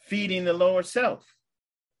with feeding the lower self,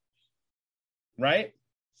 right?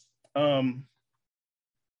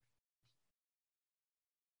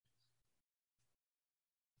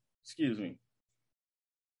 Excuse me.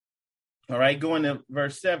 All right, going to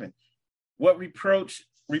verse 7. What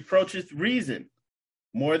reproacheth reason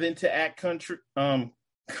more than to act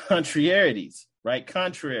contrarieties, right?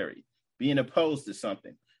 Contrary, being opposed to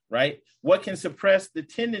something, right? What can suppress the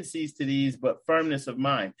tendencies to these but firmness of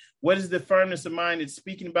mind? What is the firmness of mind it's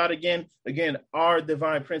speaking about again? Again, our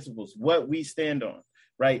divine principles, what we stand on,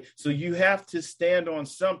 right? So you have to stand on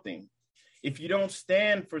something. If you don't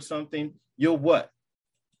stand for something, you'll what?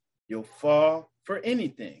 You'll fall for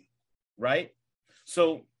anything, right?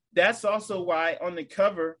 So that's also why on the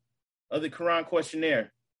cover of the Quran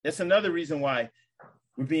questionnaire, that's another reason why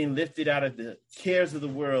we're being lifted out of the cares of the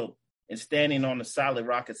world and standing on the solid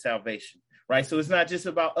rock of salvation, right? So it's not just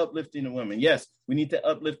about uplifting the women. Yes, we need to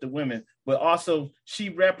uplift the women, but also she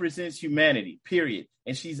represents humanity, period.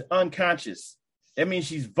 And she's unconscious. That means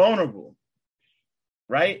she's vulnerable,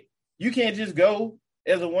 right? You can't just go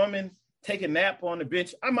as a woman, take a nap on the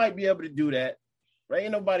bench. I might be able to do that, right?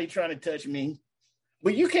 Ain't nobody trying to touch me,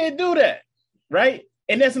 but you can't do that, right?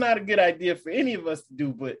 And that's not a good idea for any of us to do,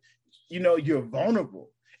 but you're vulnerable.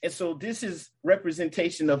 And so this is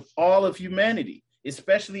representation of all of humanity,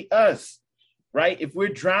 especially us, right? If we're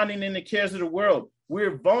drowning in the cares of the world,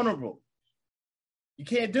 we're vulnerable. You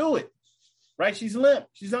can't do it, right? She's limp.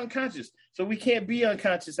 She's unconscious. So we can't be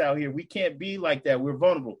unconscious out here. We can't be like that. We're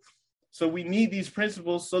vulnerable. So we need these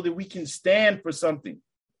principles so that we can stand for something.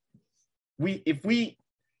 If we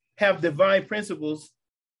have divine principles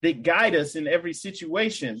that guide us in every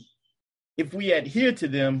situation, if we adhere to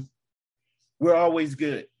them, we're always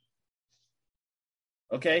good.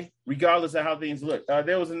 Okay, regardless of how things look.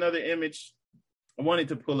 There was another image I wanted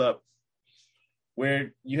to pull up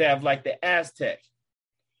where you have like the Aztec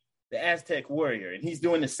warrior, and he's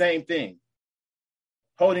doing the same thing,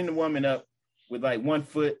 holding the woman up with like one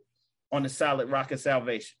foot on the solid rock of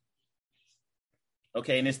salvation.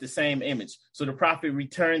 Okay, and it's the same image. So the prophet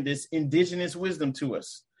returned this indigenous wisdom to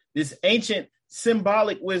us, this ancient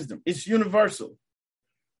symbolic wisdom. It's universal,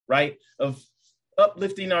 right? Of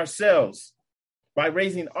uplifting ourselves by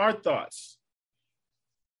raising our thoughts,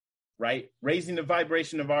 right? Raising the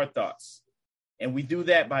vibration of our thoughts. And we do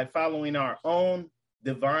that by following our own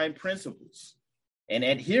divine principles and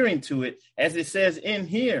adhering to it, as it says in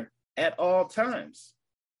here, at all times,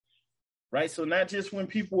 right? So not just when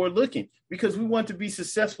people are looking, because we want to be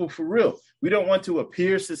successful for real. We don't want to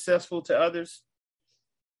appear successful to others,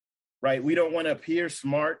 right? We don't want to appear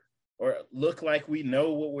smart or look like we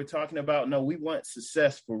know what we're talking about. No, we want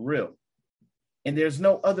success for real. And there's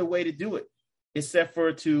no other way to do it except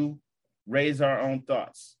for to raise our own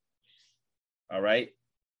thoughts. All right?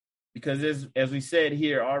 Because as we said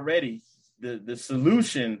here already, the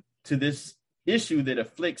solution to this issue that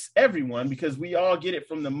afflicts everyone, because we all get it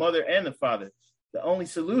from the mother and the father, the only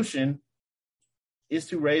solution is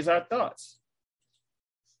to raise our thoughts.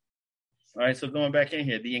 All right, so going back in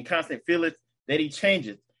here, the inconstant feeleth that he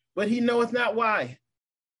changeth, but he knoweth not why.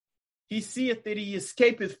 He seeth that he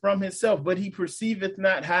escapeth from himself, but he perceiveth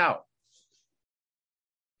not how.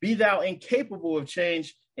 Be thou incapable of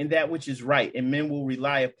change in that which is right, and men will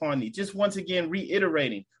rely upon thee. Just once again,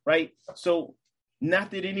 reiterating, right? So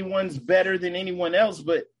not that anyone's better than anyone else,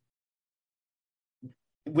 but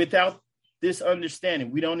without this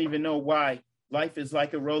understanding, we don't even know why life is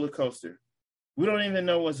like a roller coaster. We don't even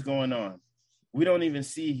know what's going on. We don't even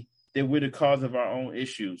see that we're the cause of our own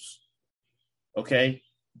issues. Okay?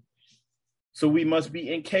 So we must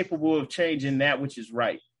be incapable of changing that which is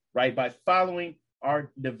right? By following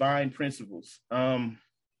our divine principles.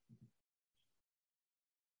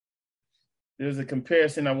 There's a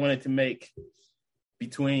comparison I wanted to make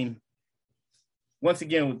between, once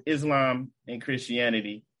again, with Islam and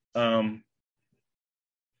Christianity.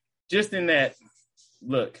 Just in that,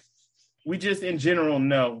 look, we just in general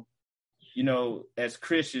know, as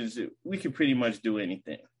Christians, we can pretty much do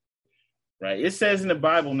anything, right? It says in the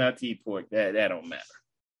Bible not to eat pork. That don't matter.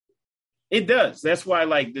 It does. That's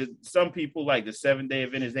why, some people, like the Seventh-day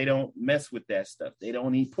Adventists, they don't mess with that stuff. They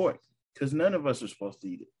don't eat pork because none of us are supposed to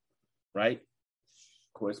eat it, right?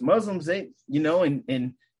 Of course, Muslims,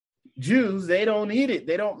 and Jews, they don't eat it.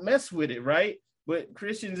 They don't mess with it, right? But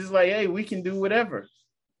Christians is like, hey, we can do whatever,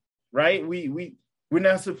 right? We're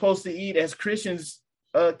not supposed to eat, as Christians,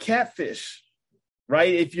 catfish,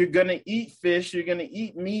 right? If you're gonna eat fish, you're gonna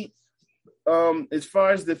eat meat. As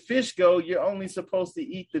far as the fish go, you're only supposed to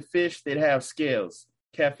eat the fish that have scales.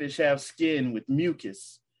 Catfish have skin with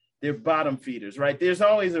mucus. They're bottom feeders, right? There's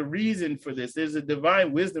always a reason for this. There's a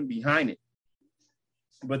divine wisdom behind it,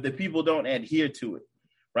 but the people don't adhere to it,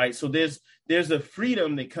 right? So there's a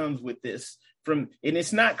freedom that comes with this and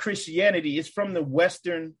it's not Christianity. It's from the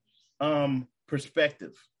Western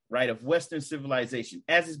perspective, right? Of Western civilization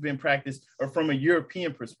as it's been practiced, or from a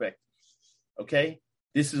European perspective. Okay.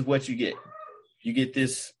 This is what you get. You get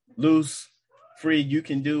this loose, free, you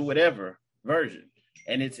can do whatever version.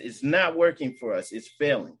 And it's not working for us. It's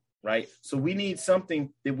failing, right? So we need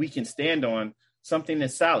something that we can stand on, something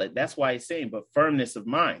that's solid. That's why it's saying, but firmness of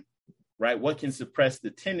mind, right? What can suppress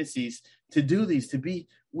the tendencies to do these, to be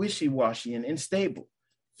wishy-washy and unstable?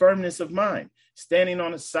 Firmness of mind, standing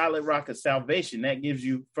on a solid rock of salvation, that gives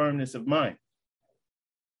you firmness of mind.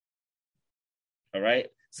 All right.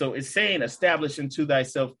 So it's saying, establish unto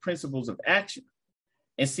thyself principles of action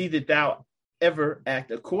and see that thou ever act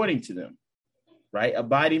according to them, right?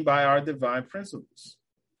 Abiding by our divine principles.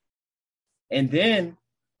 And then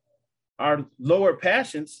our lower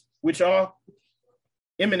passions, which all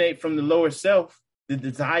emanate from the lower self, the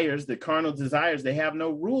desires, the carnal desires, they have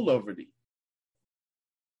no rule over thee.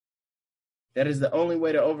 That is the only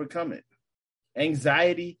way to overcome it.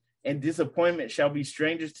 Anxiety and disappointment shall be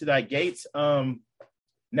strangers to thy gates.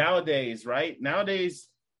 Nowadays, right? Nowadays,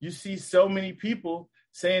 you see so many people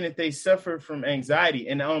saying that they suffer from anxiety.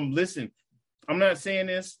 And listen, I'm not saying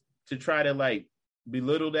this to try to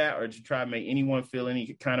belittle that or to try to make anyone feel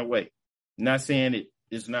any kind of way. I'm not saying it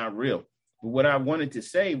is not real. But what I wanted to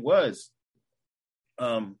say was,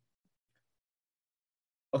 okay,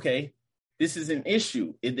 this is an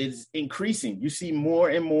issue. It is increasing. You see more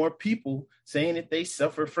and more people saying that they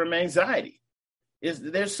suffer from anxiety.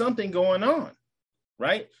 There's something going on.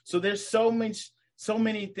 Right? So there's so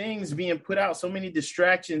many things being put out, so many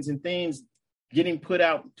distractions and things getting put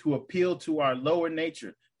out to appeal to our lower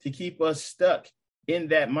nature, to keep us stuck in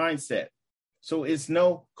that mindset. So it's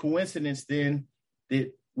no coincidence then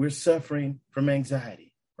that we're suffering from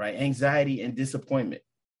anxiety, right? Anxiety and disappointment.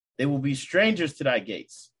 They will be strangers to thy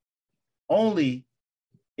gates only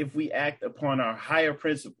if we act upon our higher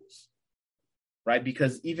principles, right?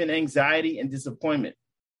 Because even anxiety and disappointment,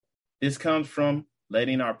 this comes from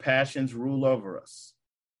letting our passions rule over us,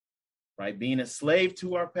 right? Being a slave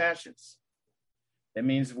to our passions. That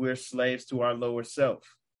means we're slaves to our lower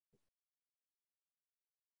self.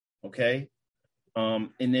 Okay. And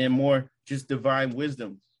then more just divine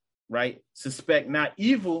wisdom, right? Suspect not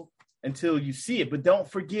evil until you see it, but don't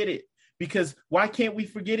forget it. Because why can't we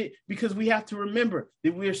forget it? Because we have to remember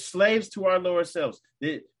that we're slaves to our lower selves,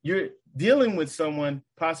 that you're dealing with someone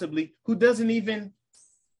possibly who doesn't even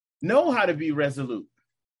know how to be resolute.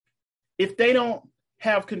 If they don't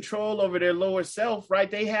have control over their lower self, right,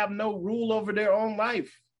 they have no rule over their own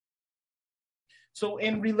life. So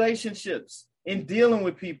in relationships, in dealing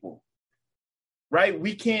with people, right,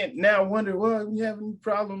 we can't now wonder, well, we have any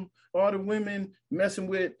problem, all the women messing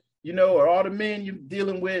with, or all the men you're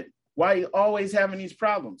dealing with, why you always having these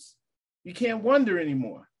problems? You can't wonder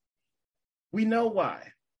anymore. We know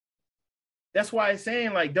why. That's why it's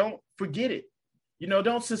saying, like, don't forget it.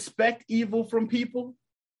 Don't suspect evil from people,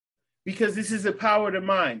 because this is the power of the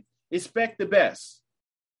mind. Expect the best.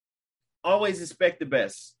 Always expect the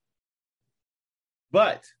best.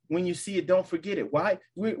 But when you see it, don't forget it. Why?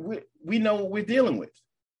 We know what we're dealing with.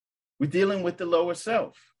 We're dealing with the lower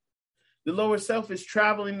self. The lower self is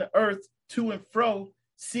traveling the earth to and fro,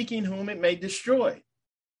 seeking whom it may destroy.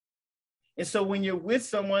 And so when you're with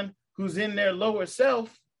someone who's in their lower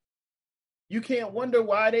self, you can't wonder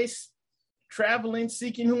why they're traveling,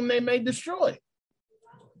 seeking whom they may destroy.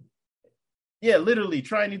 Yeah, literally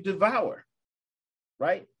trying to devour,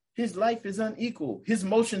 right? His life is unequal. His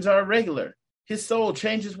motions are irregular. His soul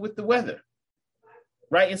changes with the weather,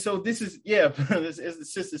 right? And so this is, as the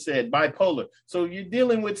sister said, bipolar. So you're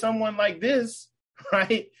dealing with someone like this,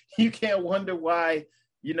 right? You can't wonder why,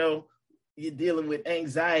 you're dealing with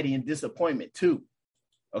anxiety and disappointment too,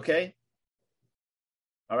 okay?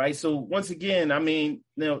 All right, so once again,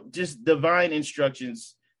 just divine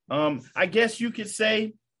instructions. I guess you could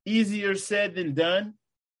say easier said than done,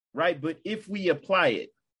 right? But if we apply it,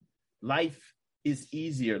 life is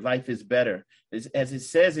easier, life is better. As it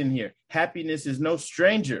says in here, happiness is no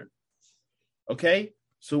stranger. Okay,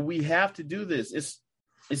 so we have to do this.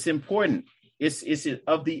 It's important. It's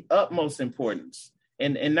of the utmost importance.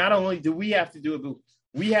 And not only do we have to do it, but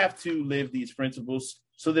we have to live these principles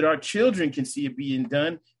so that our children can see it being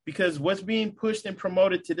done, because what's being pushed and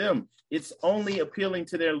promoted to them, it's only appealing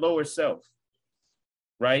to their lower self,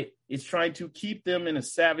 right? It's trying to keep them in a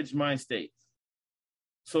savage mind state.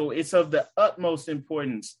 So it's of the utmost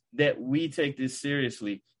importance that we take this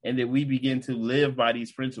seriously and that we begin to live by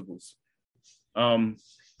these principles. Want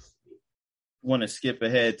to skip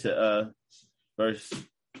ahead to verse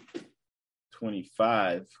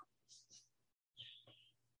 25.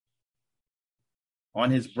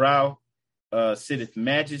 On his brow sitteth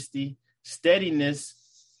majesty, steadiness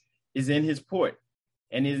is in his port,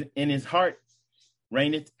 and in his heart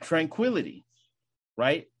reigneth tranquility,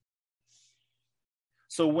 right?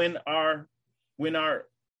 So when our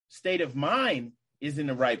state of mind is in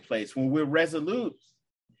the right place, when we're resolute,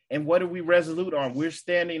 and what are we resolute on? We're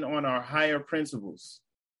standing on our higher principles.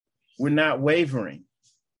 We're not wavering,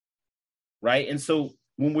 right? And so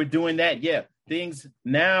when we're doing that, things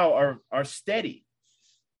now are steady,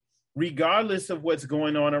 regardless of what's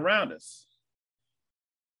going on around us.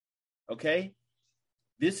 Okay?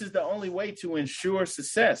 This is the only way to ensure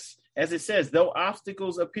success. As it says, though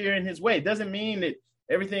obstacles appear in his way, it doesn't mean that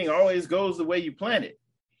everything always goes the way you planned it.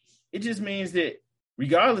 It just means that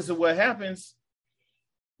regardless of what happens,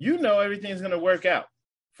 everything's going to work out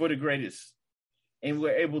for the greatest. And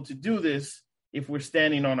we're able to do this if we're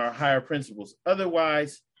standing on our higher principles.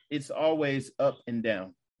 Otherwise, it's always up and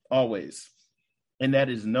down, always. And that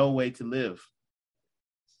is no way to live.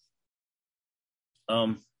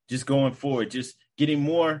 Just going forward, just getting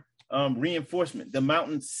more reinforcement. The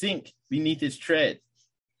mountains sink beneath its tread.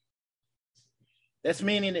 That's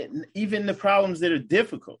meaning that even the problems that are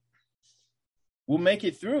difficult, we'll make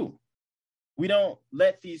it through. We don't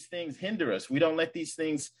let these things hinder us. We don't let these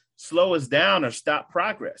things slow us down or stop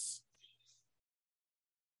progress.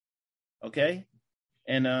 Okay?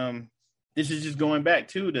 And this is just going back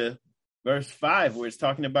to verse 5, where it's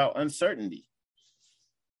talking about uncertainty.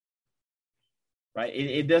 Right?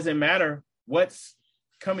 It doesn't matter what's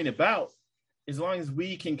coming about as long as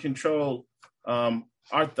we can control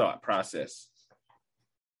our thought process.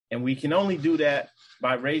 And we can only do that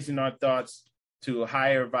by raising our thoughts to a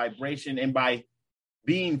higher vibration and by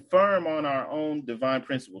being firm on our own divine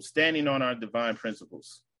principles, standing on our divine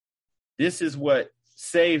principles. This is what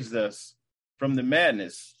saves us from the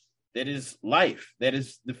madness that is life, that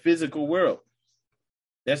is the physical world.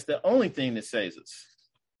 That's the only thing that saves us.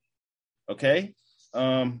 Okay?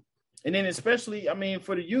 And then especially,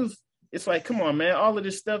 for the youth, it's like, come on, man, all of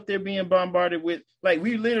this stuff they're being bombarded with. Like,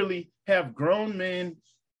 we literally have grown men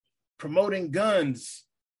promoting guns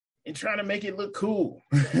and trying to make it look cool,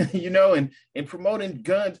 and promoting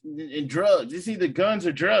guns and drugs. It's either guns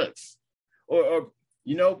or drugs or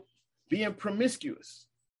being promiscuous.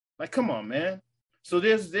 Like, come on, man. So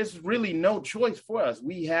there's really no choice for us.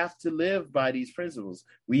 We have to live by these principles.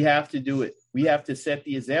 We have to do it. We have to set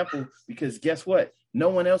the example, because guess what? No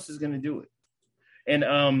one else is going to do it.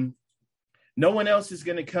 And no one else is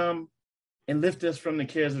going to come and lift us from the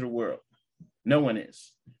cares of the world. No one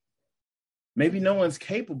is. Maybe no one's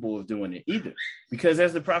capable of doing it either. Because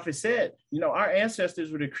as the prophet said, our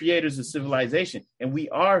ancestors were the creators of civilization, and we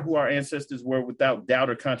are who our ancestors were without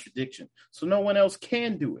doubt or contradiction. So no one else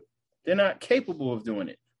can do it. They're not capable of doing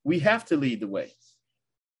it. We have to lead the way.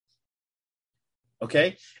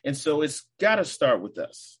 Okay? And so it's got to start with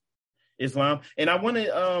us, Islam. And I want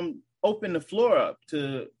to open the floor up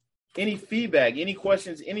to any feedback, any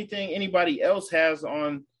questions, anything anybody else has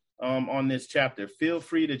on this chapter. Feel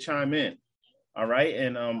free to chime in. All right?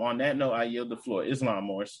 And on that note, I yield the floor. Islam,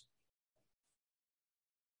 Morris.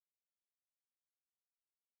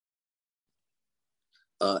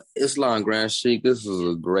 Islam Grand Sheikh, this is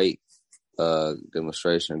a great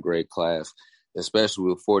demonstration, great class,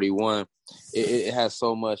 especially with 41. It has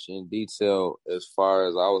so much in detail. As far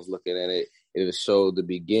as I was looking at it, it showed the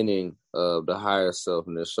beginning of the higher self,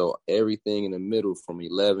 and it showed everything in the middle from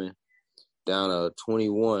 11 down to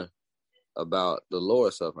 21 about the lower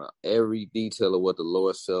self. Now, every detail of what the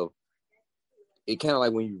lower self, it kind of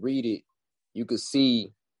like when you read it, you could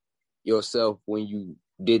see yourself when you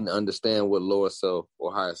didn't understand what lower self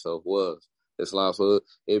or higher self was. Islam. So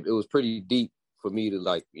it was pretty deep for me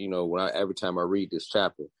to every time I read this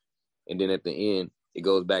chapter, and then at the end it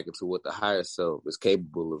goes back into what the higher self is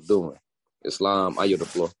capable of doing. Islam, I yield the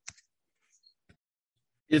floor.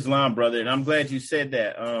 Islam, brother, and I'm glad you said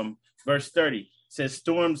that. Verse 30 says,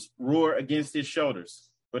 "Storms roar against his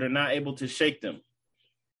shoulders, but are not able to shake them.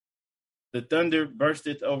 The thunder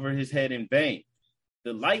bursteth over his head in vain.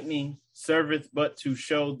 The lightning serveth but to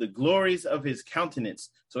show the glories of his countenance."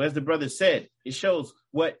 So as the brother said, it shows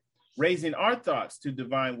what raising our thoughts to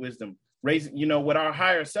divine wisdom, raising, what our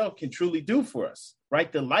higher self can truly do for us,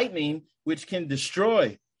 right? The lightning, which can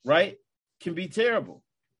destroy, right, can be terrible.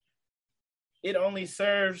 It only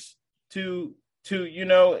serves to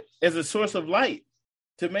as a source of light,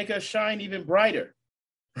 to make us shine even brighter,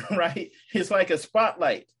 right? It's like a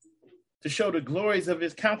spotlight to show the glories of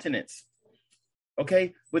his countenance.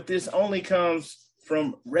 Okay, but this only comes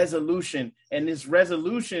from resolution, and this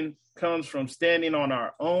resolution comes from standing on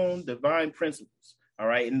our own divine principles. All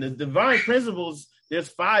right, and the divine principles, there's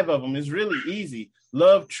 5 of them. It's really easy: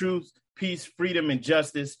 love, truth, peace, freedom, and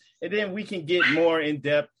justice. And then we can get more in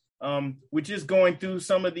depth, which is going through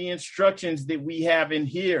some of the instructions that we have in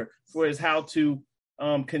here for us how to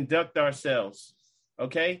conduct ourselves.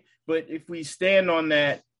 Okay, but if we stand on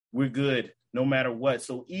that, we're good, no matter what.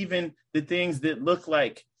 So even the things that look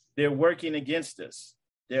like they're working against us,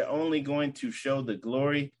 they're only going to show the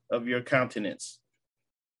glory of your countenance.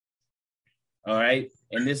 All right.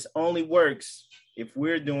 And this only works if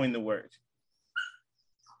we're doing the work.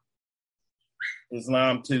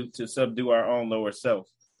 Islam, to subdue our own lower self.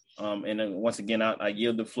 And then once again, I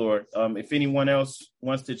yield the floor. If anyone else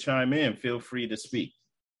wants to chime in, feel free to speak.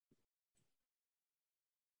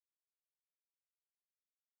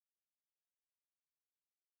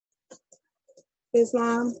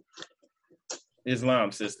 Islam,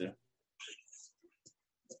 sister.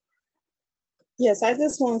 Yes, I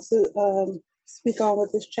just want to speak on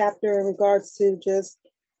with this chapter in regards to just,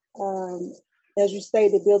 as you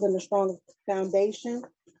stated, building a strong foundation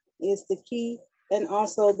is the key. And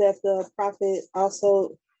also that the prophet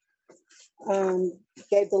also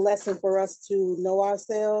gave the lesson for us to know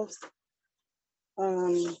ourselves.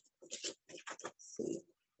 Let's see.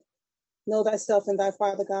 Know thyself and thy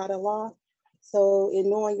Father God Allah. So in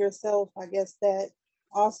knowing yourself, I guess that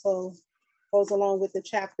also goes along with the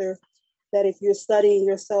chapter that if you're studying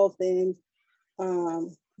yourself and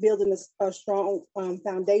building a strong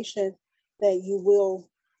foundation, that you will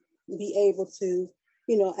be able to,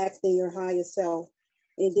 act in your highest self.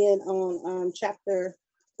 And then on chapter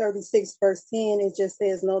 36, verse 10, it just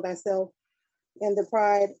says, know thyself and the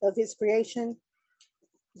pride of his creation,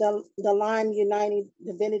 the line uniting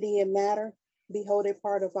divinity and matter, behold a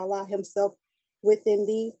part of Allah himself within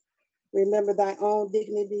thee. Remember thy own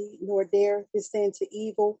dignity, nor dare descend to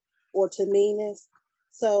evil or to meanness.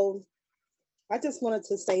 So I just wanted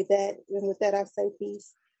to say that. And with that, I say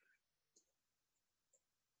peace.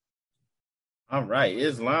 All right.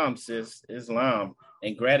 Islam, sis. Islam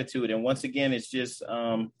and gratitude. And once again, it's just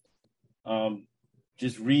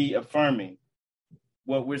reaffirming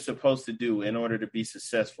what we're supposed to do in order to be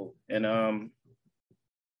successful. And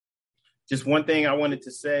just one thing I wanted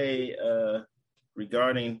to say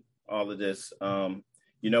regarding all of this.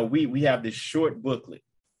 We have this short booklet,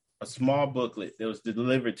 a small booklet that was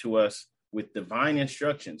delivered to us with divine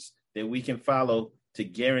instructions that we can follow to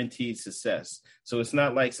guaranteed success. So it's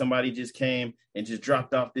not like somebody just came and just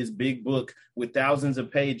dropped off this big book with thousands of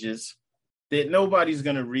pages that nobody's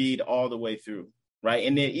going to read all the way through, right?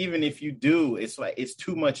 And then even if you do, it's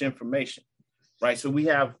too much information, right? So we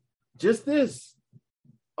have just this.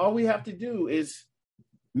 All we have to do is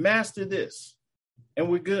master this, and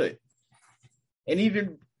we're good. And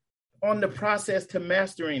even on the process to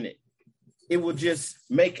mastering it, it will just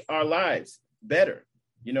make our lives better,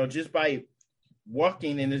 just by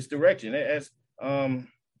walking in this direction. As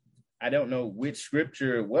I don't know which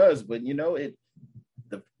scripture it was, but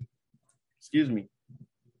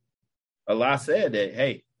Allah said that,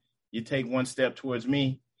 hey, you take one step towards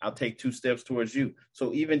me, I'll take 2 steps towards you.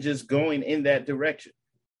 So even just going in that direction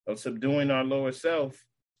of subduing our lower self,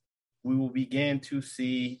 we will begin to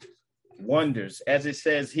see wonders, as it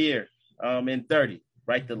says here in 30,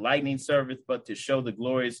 right? The lightning serveth but to show the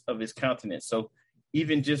glories of his countenance. So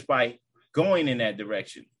even just by going in that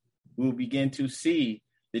direction, we will begin to see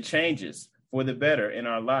the changes for the better in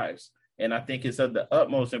our lives. And I think it's of the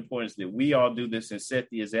utmost importance that we all do this and set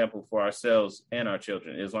the example for ourselves and our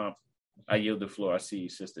children. Islam, I yield the floor. I see you,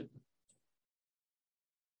 sister.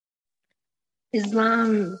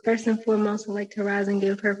 Islam, first and foremost, would like to rise and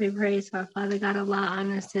give perfect praise to our Father God Allah,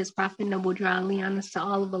 honors to his Prophet Noble Drew Ali, honors to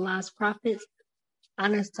all of Allah's prophets,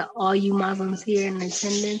 honors to all you Muslims here in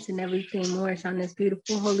attendance and everything more on this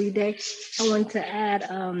beautiful holy day. I want to add,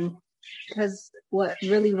 because what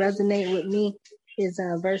really resonates with me is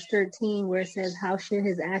verse 13, where it says, how should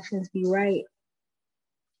his actions be right?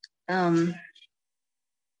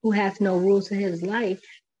 Who hath no rule to his life?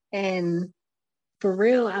 And for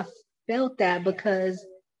real, I felt that because,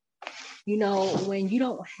 when you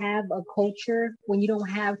don't have a culture, when you don't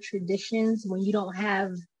have traditions, when you don't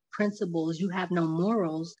have principles, you have no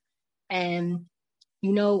morals. And,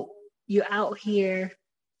 you're out here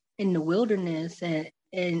in the wilderness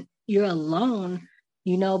and you're alone,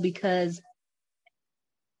 because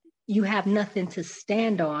you have nothing to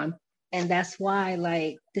stand on. And that's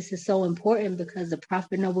why, this is so important, because the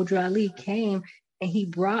Prophet Noble Drew Ali came and he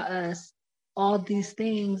brought us all these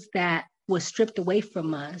things that was stripped away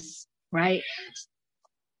from us, right?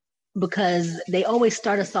 Because they always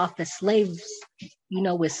start us off as slaves,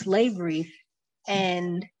 with slavery.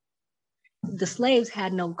 And the slaves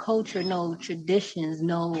had no culture, no traditions,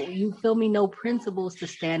 no principles to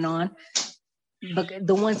stand on. But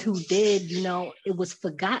the ones who did, it was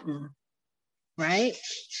forgotten, right?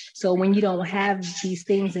 So when you don't have these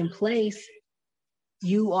things in place,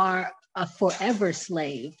 you are a forever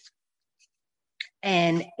slave.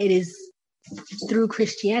 And it is through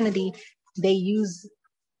Christianity, they use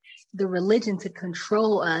the religion to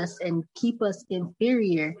control us and keep us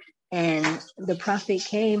inferior. And the Prophet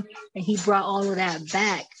came and he brought all of that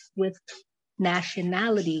back with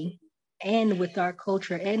nationality and with our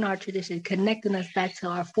culture and our tradition, connecting us back to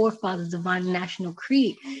our forefathers' divine national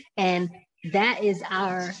creed. And that is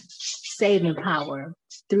our saving power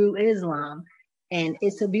through Islam. And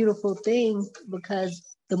it's a beautiful thing, because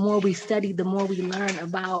the more we study, the more we learn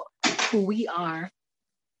about who we are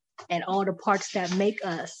and all the parts that make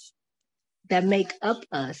us, that make up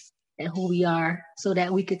us and who we are, so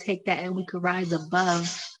that we could take that and we could rise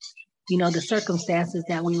above, the circumstances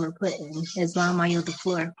that we were put in. Islam, I yield the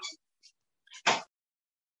floor.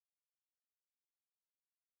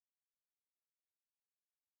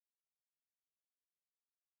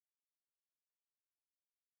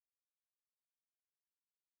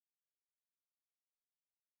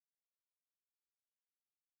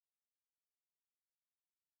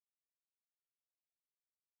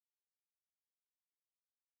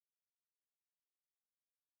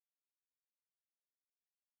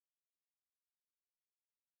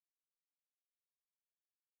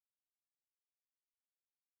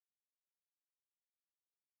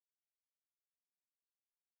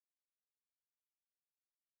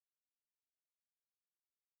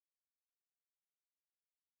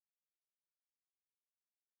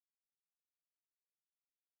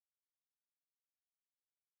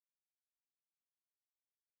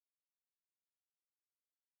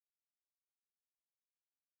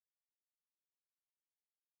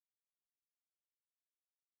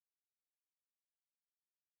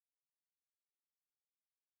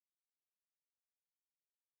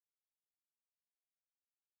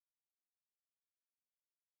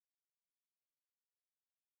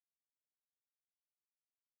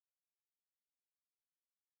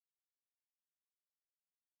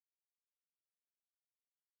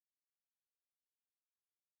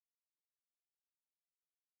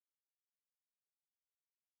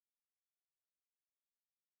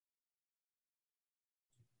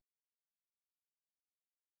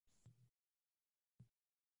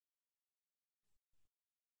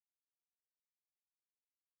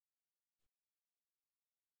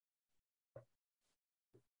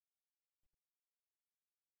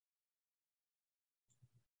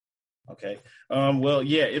 Okay. Well,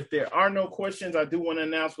 yeah, if there are no questions, I do want to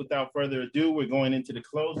announce without further ado, we're going into the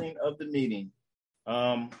closing of the meeting.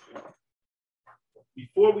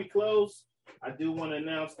 Before we close, I do want to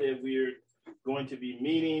announce that we're going to be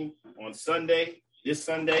meeting on Sunday, this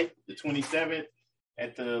Sunday, the 27th,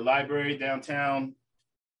 at the library downtown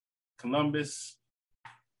Columbus,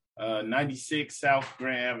 96 South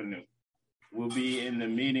Grand Avenue. We'll be in the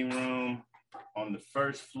meeting room on the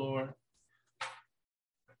first floor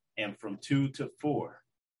and from 2 to 4.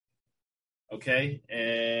 Okay,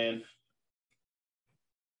 and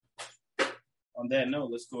on that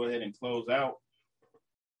note, let's go ahead and close out.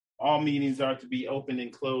 All meetings are to be opened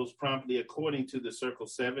and closed promptly according to the Circle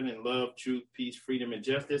 7 in love, truth, peace, freedom, and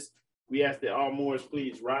justice. We ask that all Moors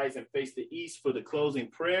please rise and face the east for the closing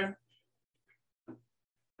prayer.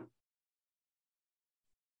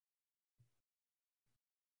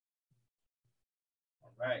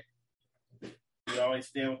 All right. We always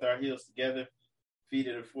stand with our heels together, feet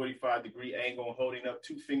at a 45-degree angle, holding up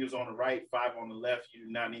 2 fingers on the right, 5 on the left. You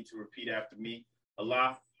do not need to repeat after me.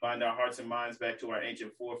 Allah, bind our hearts and minds back to our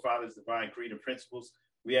ancient forefathers' divine creed and principles.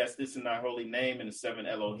 We ask this in thy holy name and the 7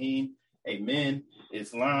 Elohim. Amen.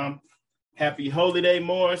 Islam. Happy Holy Day,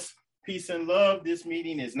 Moors. Peace and love. This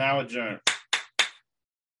meeting is now adjourned.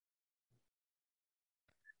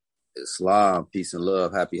 Islam, peace and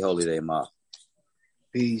love. Happy Holy Day, Ma.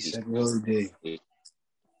 Peace. Happy Holy Day.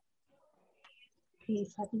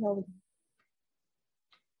 Peace. Happy Holy Day.